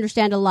able to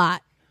understand a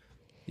lot.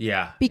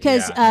 Yeah.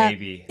 Because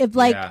maybe. if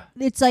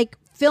it's like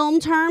film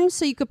terms,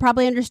 so you could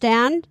probably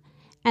understand.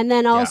 And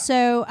then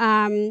also,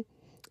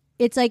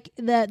 it's like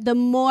the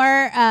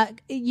more,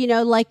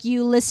 like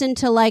you listen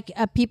to like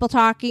people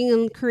talking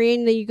in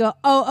Korean, then you go,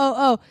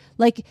 oh,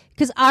 like,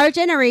 because our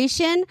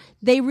generation,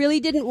 they really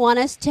didn't want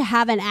us to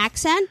have an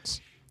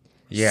accent.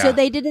 Yeah. So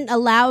they didn't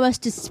allow us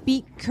to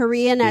speak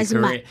Korean as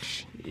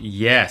much.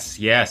 Yes.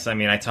 I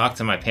mean, I talked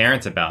to my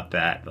parents about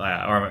that,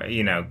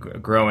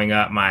 growing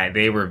up,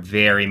 they were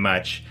very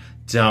much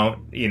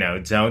don't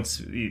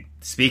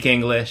speak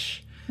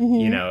English.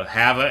 Mm-hmm.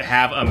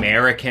 Have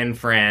American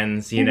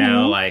friends,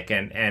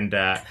 and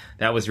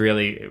that was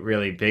really,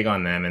 really big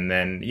on them. And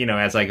then,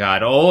 as I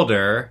got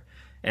older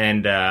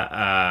And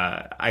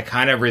I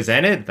kind of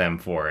resented them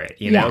for it,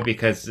 you know,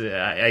 because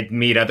I'd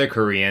meet other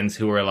Koreans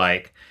who were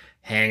like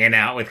hanging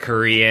out with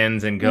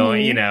Koreans and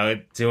going, you know,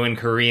 doing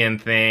Korean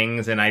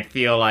things. And I'd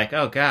feel like,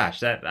 oh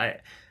gosh, I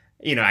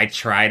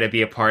try to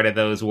be a part of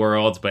those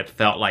worlds, but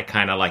felt like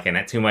kind of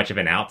like too much of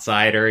an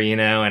outsider, you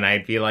know, and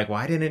I'd be like,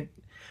 why didn't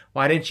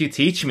you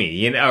teach me,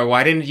 you know, or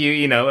why didn't you,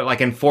 you know,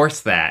 like enforce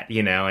that,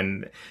 you know?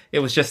 And it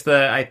was just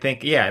I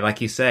think, yeah,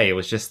 like you say, it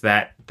was just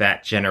that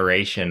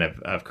generation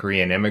of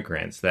Korean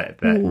immigrants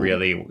that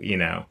really, you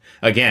know,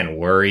 again,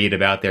 worried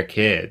about their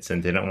kids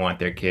and didn't want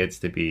their kids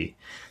to be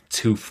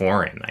too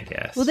foreign, I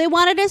guess. Well, they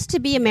wanted us to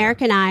be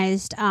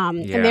Americanized,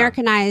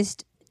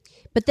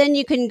 but then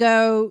you can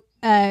go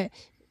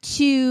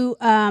to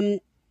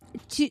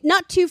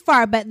not too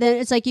far, but then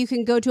it's like you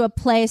can go to a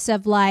place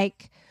of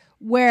like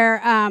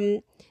where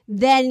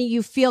then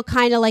you feel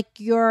kind of like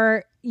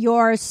your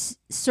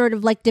sort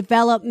of like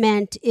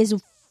development is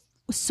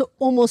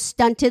almost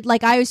stunted.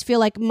 Like I always feel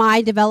like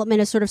my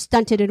development is sort of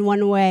stunted in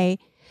one way,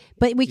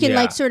 but we can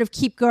like sort of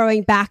keep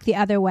growing back the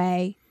other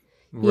way.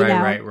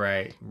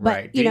 Right.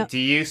 But, Do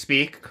you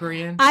speak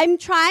Korean? I'm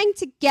trying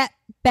to get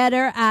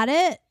better at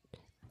it.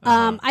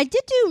 I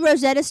did do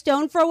Rosetta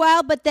Stone for a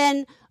while, but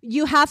then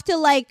you have to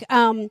like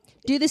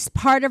do this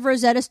part of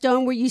Rosetta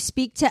Stone where you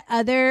speak to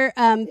other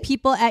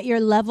people at your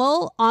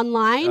level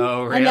online.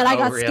 Oh, really? And then I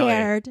got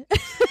scared.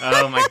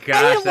 Oh my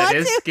gosh, that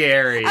is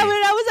scary. I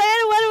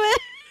didn't want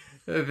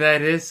to.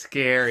 That is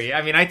scary.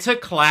 I mean, I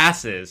took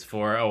classes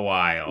for a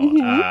while,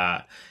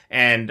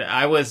 and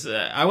I was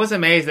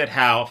amazed at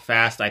how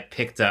fast I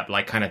picked up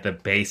like kind of the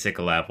basic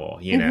level,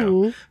 you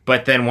know.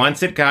 But then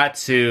once it got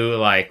to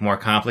like more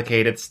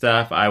complicated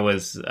stuff, I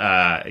was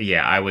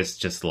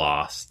just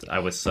lost. I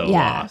was so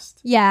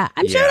lost. Yeah,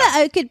 I'm sure that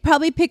I could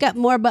probably pick up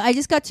more, but I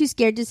just got too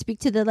scared to speak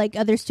to the like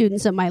other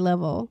students at my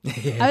level.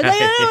 I was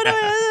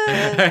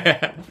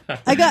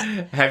like,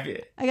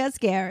 I got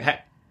scared.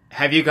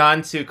 Have you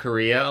gone to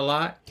Korea a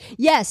lot?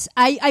 Yes,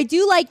 I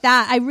do like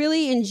that. I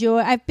really enjoy.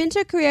 I've been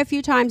to Korea a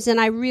few times, and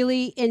I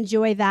really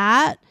enjoy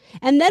that.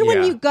 And then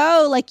when you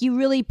go, like you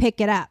really pick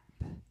it up.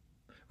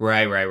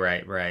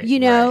 Right. You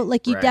know,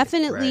 like you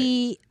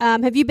definitely.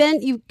 Have you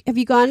been? Have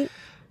you gone?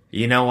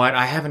 You know what?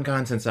 I haven't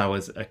gone since I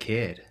was a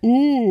kid.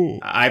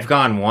 I've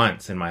gone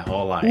once in my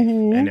whole life,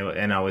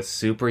 and I was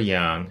super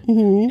young,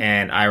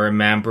 and I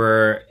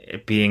remember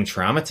being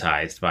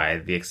traumatized by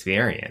the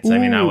experience. I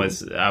mean,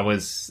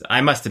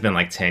 I must have been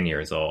like 10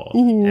 years old,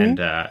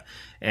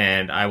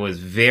 and I was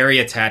very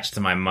attached to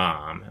my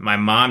mom. My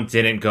mom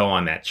didn't go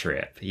on that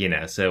trip, you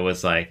know, so it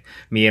was like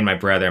me and my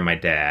brother and my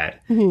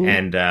dad,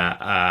 and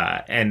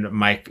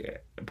my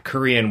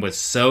Korean was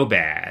so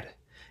bad.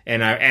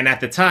 And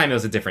at the time, it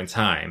was a different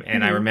time.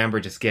 And I remember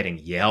just getting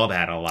yelled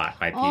at a lot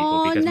by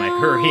people because my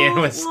Korean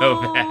was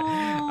so bad.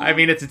 I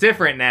mean, it's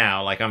different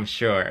now, like I'm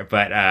sure.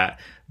 But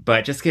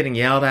just getting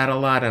yelled at a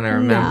lot. And I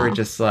remember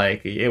just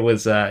like, it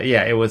was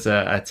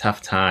a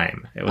tough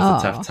time. It was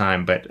a tough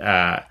time.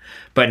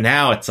 But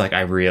now it's like,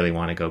 I really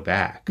want to go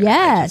back.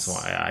 Yes.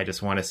 I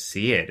just want to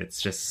see it.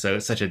 It's just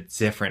such a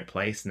different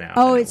place now.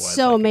 Oh, it's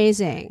so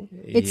amazing.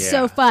 It's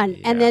so fun.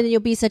 Yeah. And then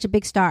you'll be such a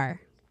big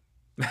star.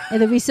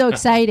 And they'll be so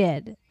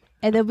excited.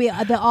 And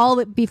they'll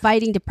all be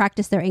fighting to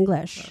practice their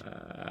English.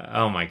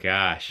 Oh my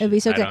gosh. It'll be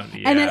so good.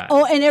 And then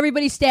and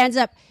everybody stands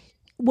up.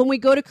 When we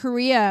go to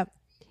Korea,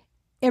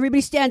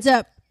 everybody stands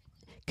up.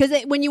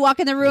 Because when you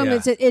walk in the room,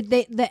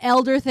 the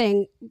elder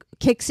thing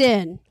kicks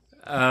in.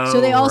 Oh,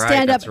 so they all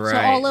stand up. Right. So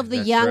all of the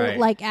young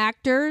like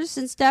actors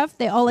and stuff,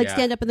 they all like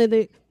stand up and then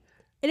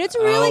and it's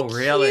really cute.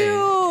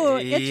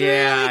 It's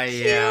really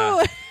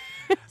cute.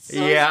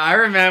 I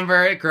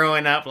remember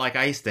growing up, like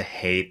I used to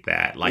hate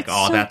that, like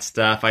all that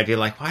stuff. I'd be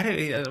like,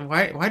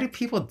 why do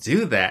people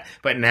do that?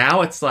 But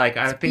now it's like,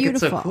 I think it's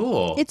so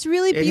cool. It's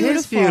really beautiful. It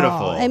is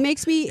beautiful. It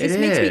makes me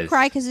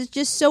cry because it's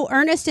just so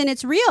earnest and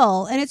it's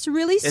real and it's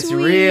really sweet. It's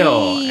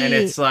real and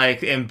it's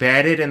like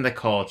embedded in the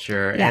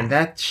culture and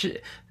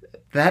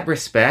that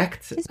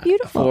respect is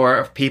beautiful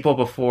for people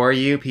before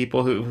you,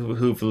 people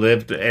who've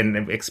lived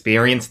and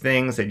experienced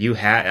things that you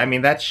had. I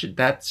mean, that should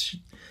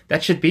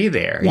be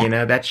there, you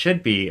know. That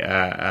should be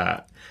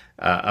a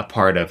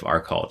part of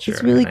our culture.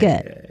 It's really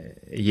good.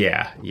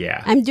 Yeah.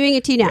 I'm doing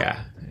a tea now.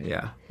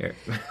 Yeah.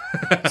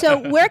 So,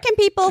 where can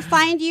people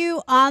find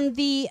you on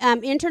the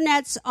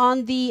internets?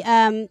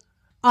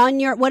 On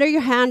your what are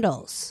your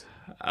handles?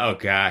 Oh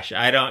gosh,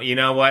 I don't. You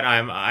know what?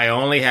 I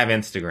only have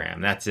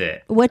Instagram. That's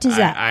it. What is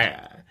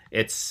that?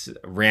 It's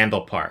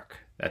Randall Park.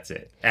 That's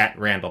it. At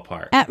Randall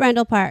Park. At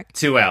Randall Park.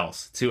 2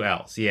 L's.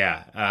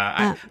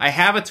 Yeah. I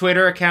have a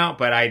Twitter account,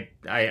 but I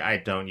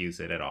don't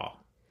use it at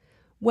all.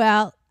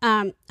 Well,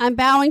 I'm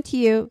bowing to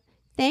you.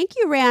 Thank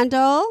you,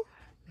 Randall.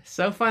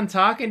 So fun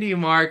talking to you,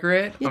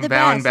 Margaret. You're I'm the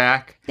bowing best.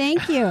 back.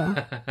 Thank you.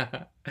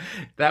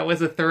 That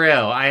was a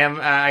thrill.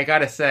 I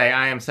gotta say,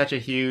 I am such a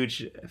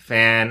huge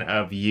fan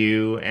of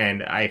you,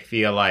 and I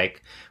feel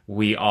like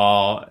we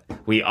all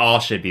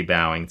should be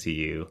bowing to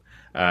you.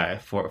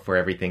 for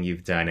everything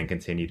you've done and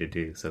continue to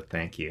do. So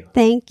thank you.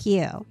 Thank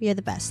you. You're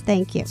the best.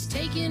 Thank you. It's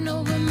taking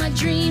over my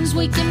dreams,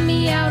 waking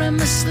me out of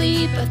my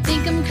sleep. I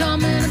think I'm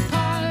coming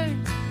apart.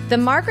 The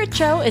Margaret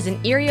Show is an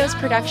Erios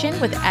production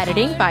with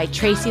editing by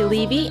Tracy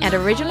Levy and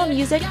original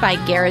music by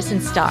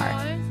Garrison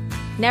Starr.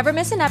 Never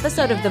miss an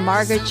episode of The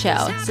Margaret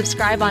Show.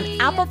 Subscribe on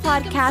Apple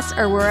Podcasts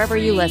or wherever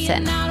you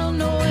listen. I don't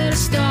know where to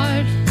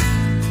start.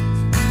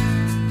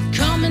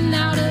 Coming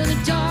out of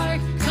the dark,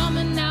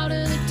 coming out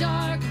of the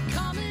dark,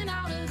 coming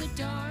out of the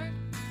dark.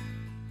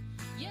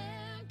 Yeah,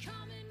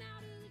 coming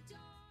out of the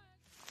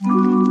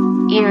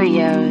dark.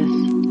 Erios.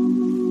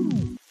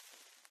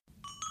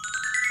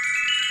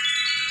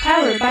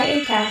 Powered by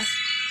Acast.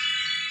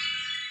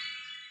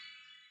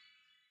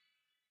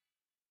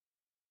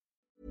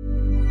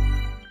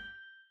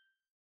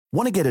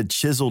 Want to get a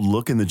chiseled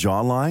look in the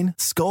jawline?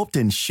 Sculpt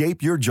and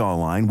shape your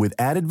jawline with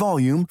added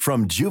volume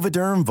from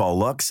Juvederm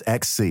Volux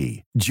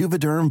XC.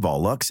 Juvederm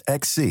Volux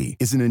XC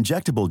is an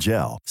injectable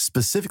gel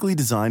specifically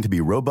designed to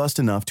be robust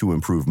enough to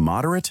improve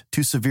moderate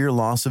to severe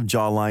loss of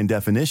jawline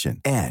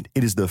definition. And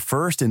it is the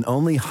first and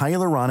only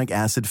hyaluronic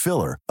acid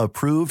filler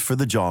approved for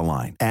the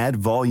jawline. Add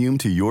volume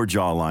to your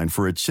jawline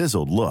for a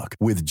chiseled look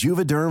with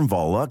Juvederm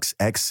Volux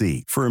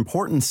XC. For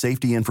important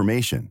safety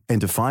information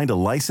and to find a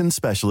licensed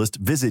specialist,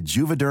 visit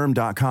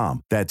juvederm.com.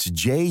 That's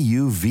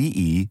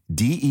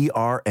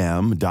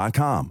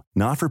JUVEDERM.com.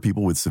 Not for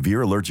people with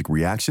severe allergic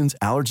reactions,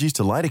 allergies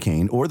to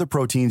lidocaine, or the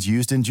proteins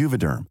used in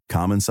Juvederm.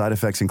 Common side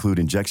effects include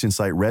injection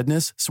site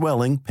redness,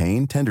 swelling,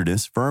 pain,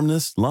 tenderness,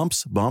 firmness,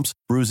 lumps, bumps,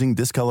 bruising,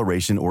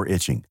 discoloration, or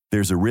itching.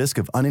 There's a risk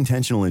of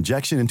unintentional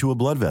injection into a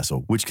blood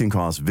vessel, which can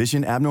cause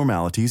vision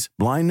abnormalities,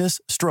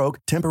 blindness, stroke,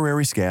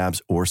 temporary scabs,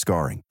 or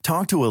scarring.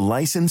 Talk to a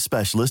licensed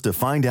specialist to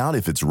find out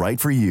if it's right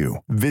for you.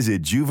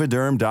 Visit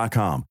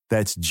Juvederm.com.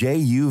 That's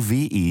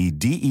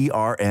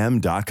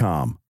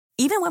JUVEDERM.com.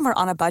 Even when we're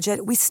on a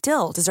budget, we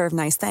still deserve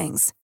nice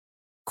things.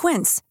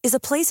 Quince is a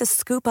place to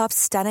scoop up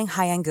stunning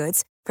high-end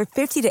goods for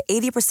 50 to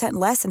 80%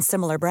 less than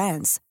similar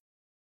brands.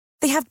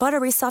 They have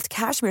buttery soft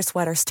cashmere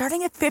sweaters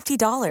starting at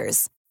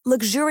 $50,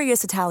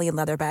 luxurious Italian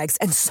leather bags,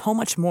 and so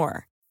much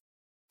more.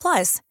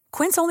 Plus,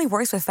 Quince only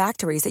works with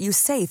factories that use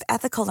safe,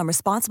 ethical, and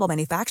responsible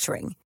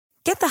manufacturing.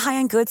 Get the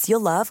high-end goods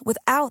you'll love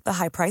without the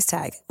high price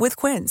tag with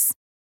Quince.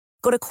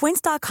 Go to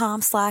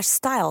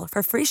quince.com/style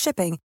for free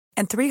shipping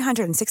and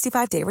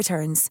 365-day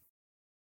returns.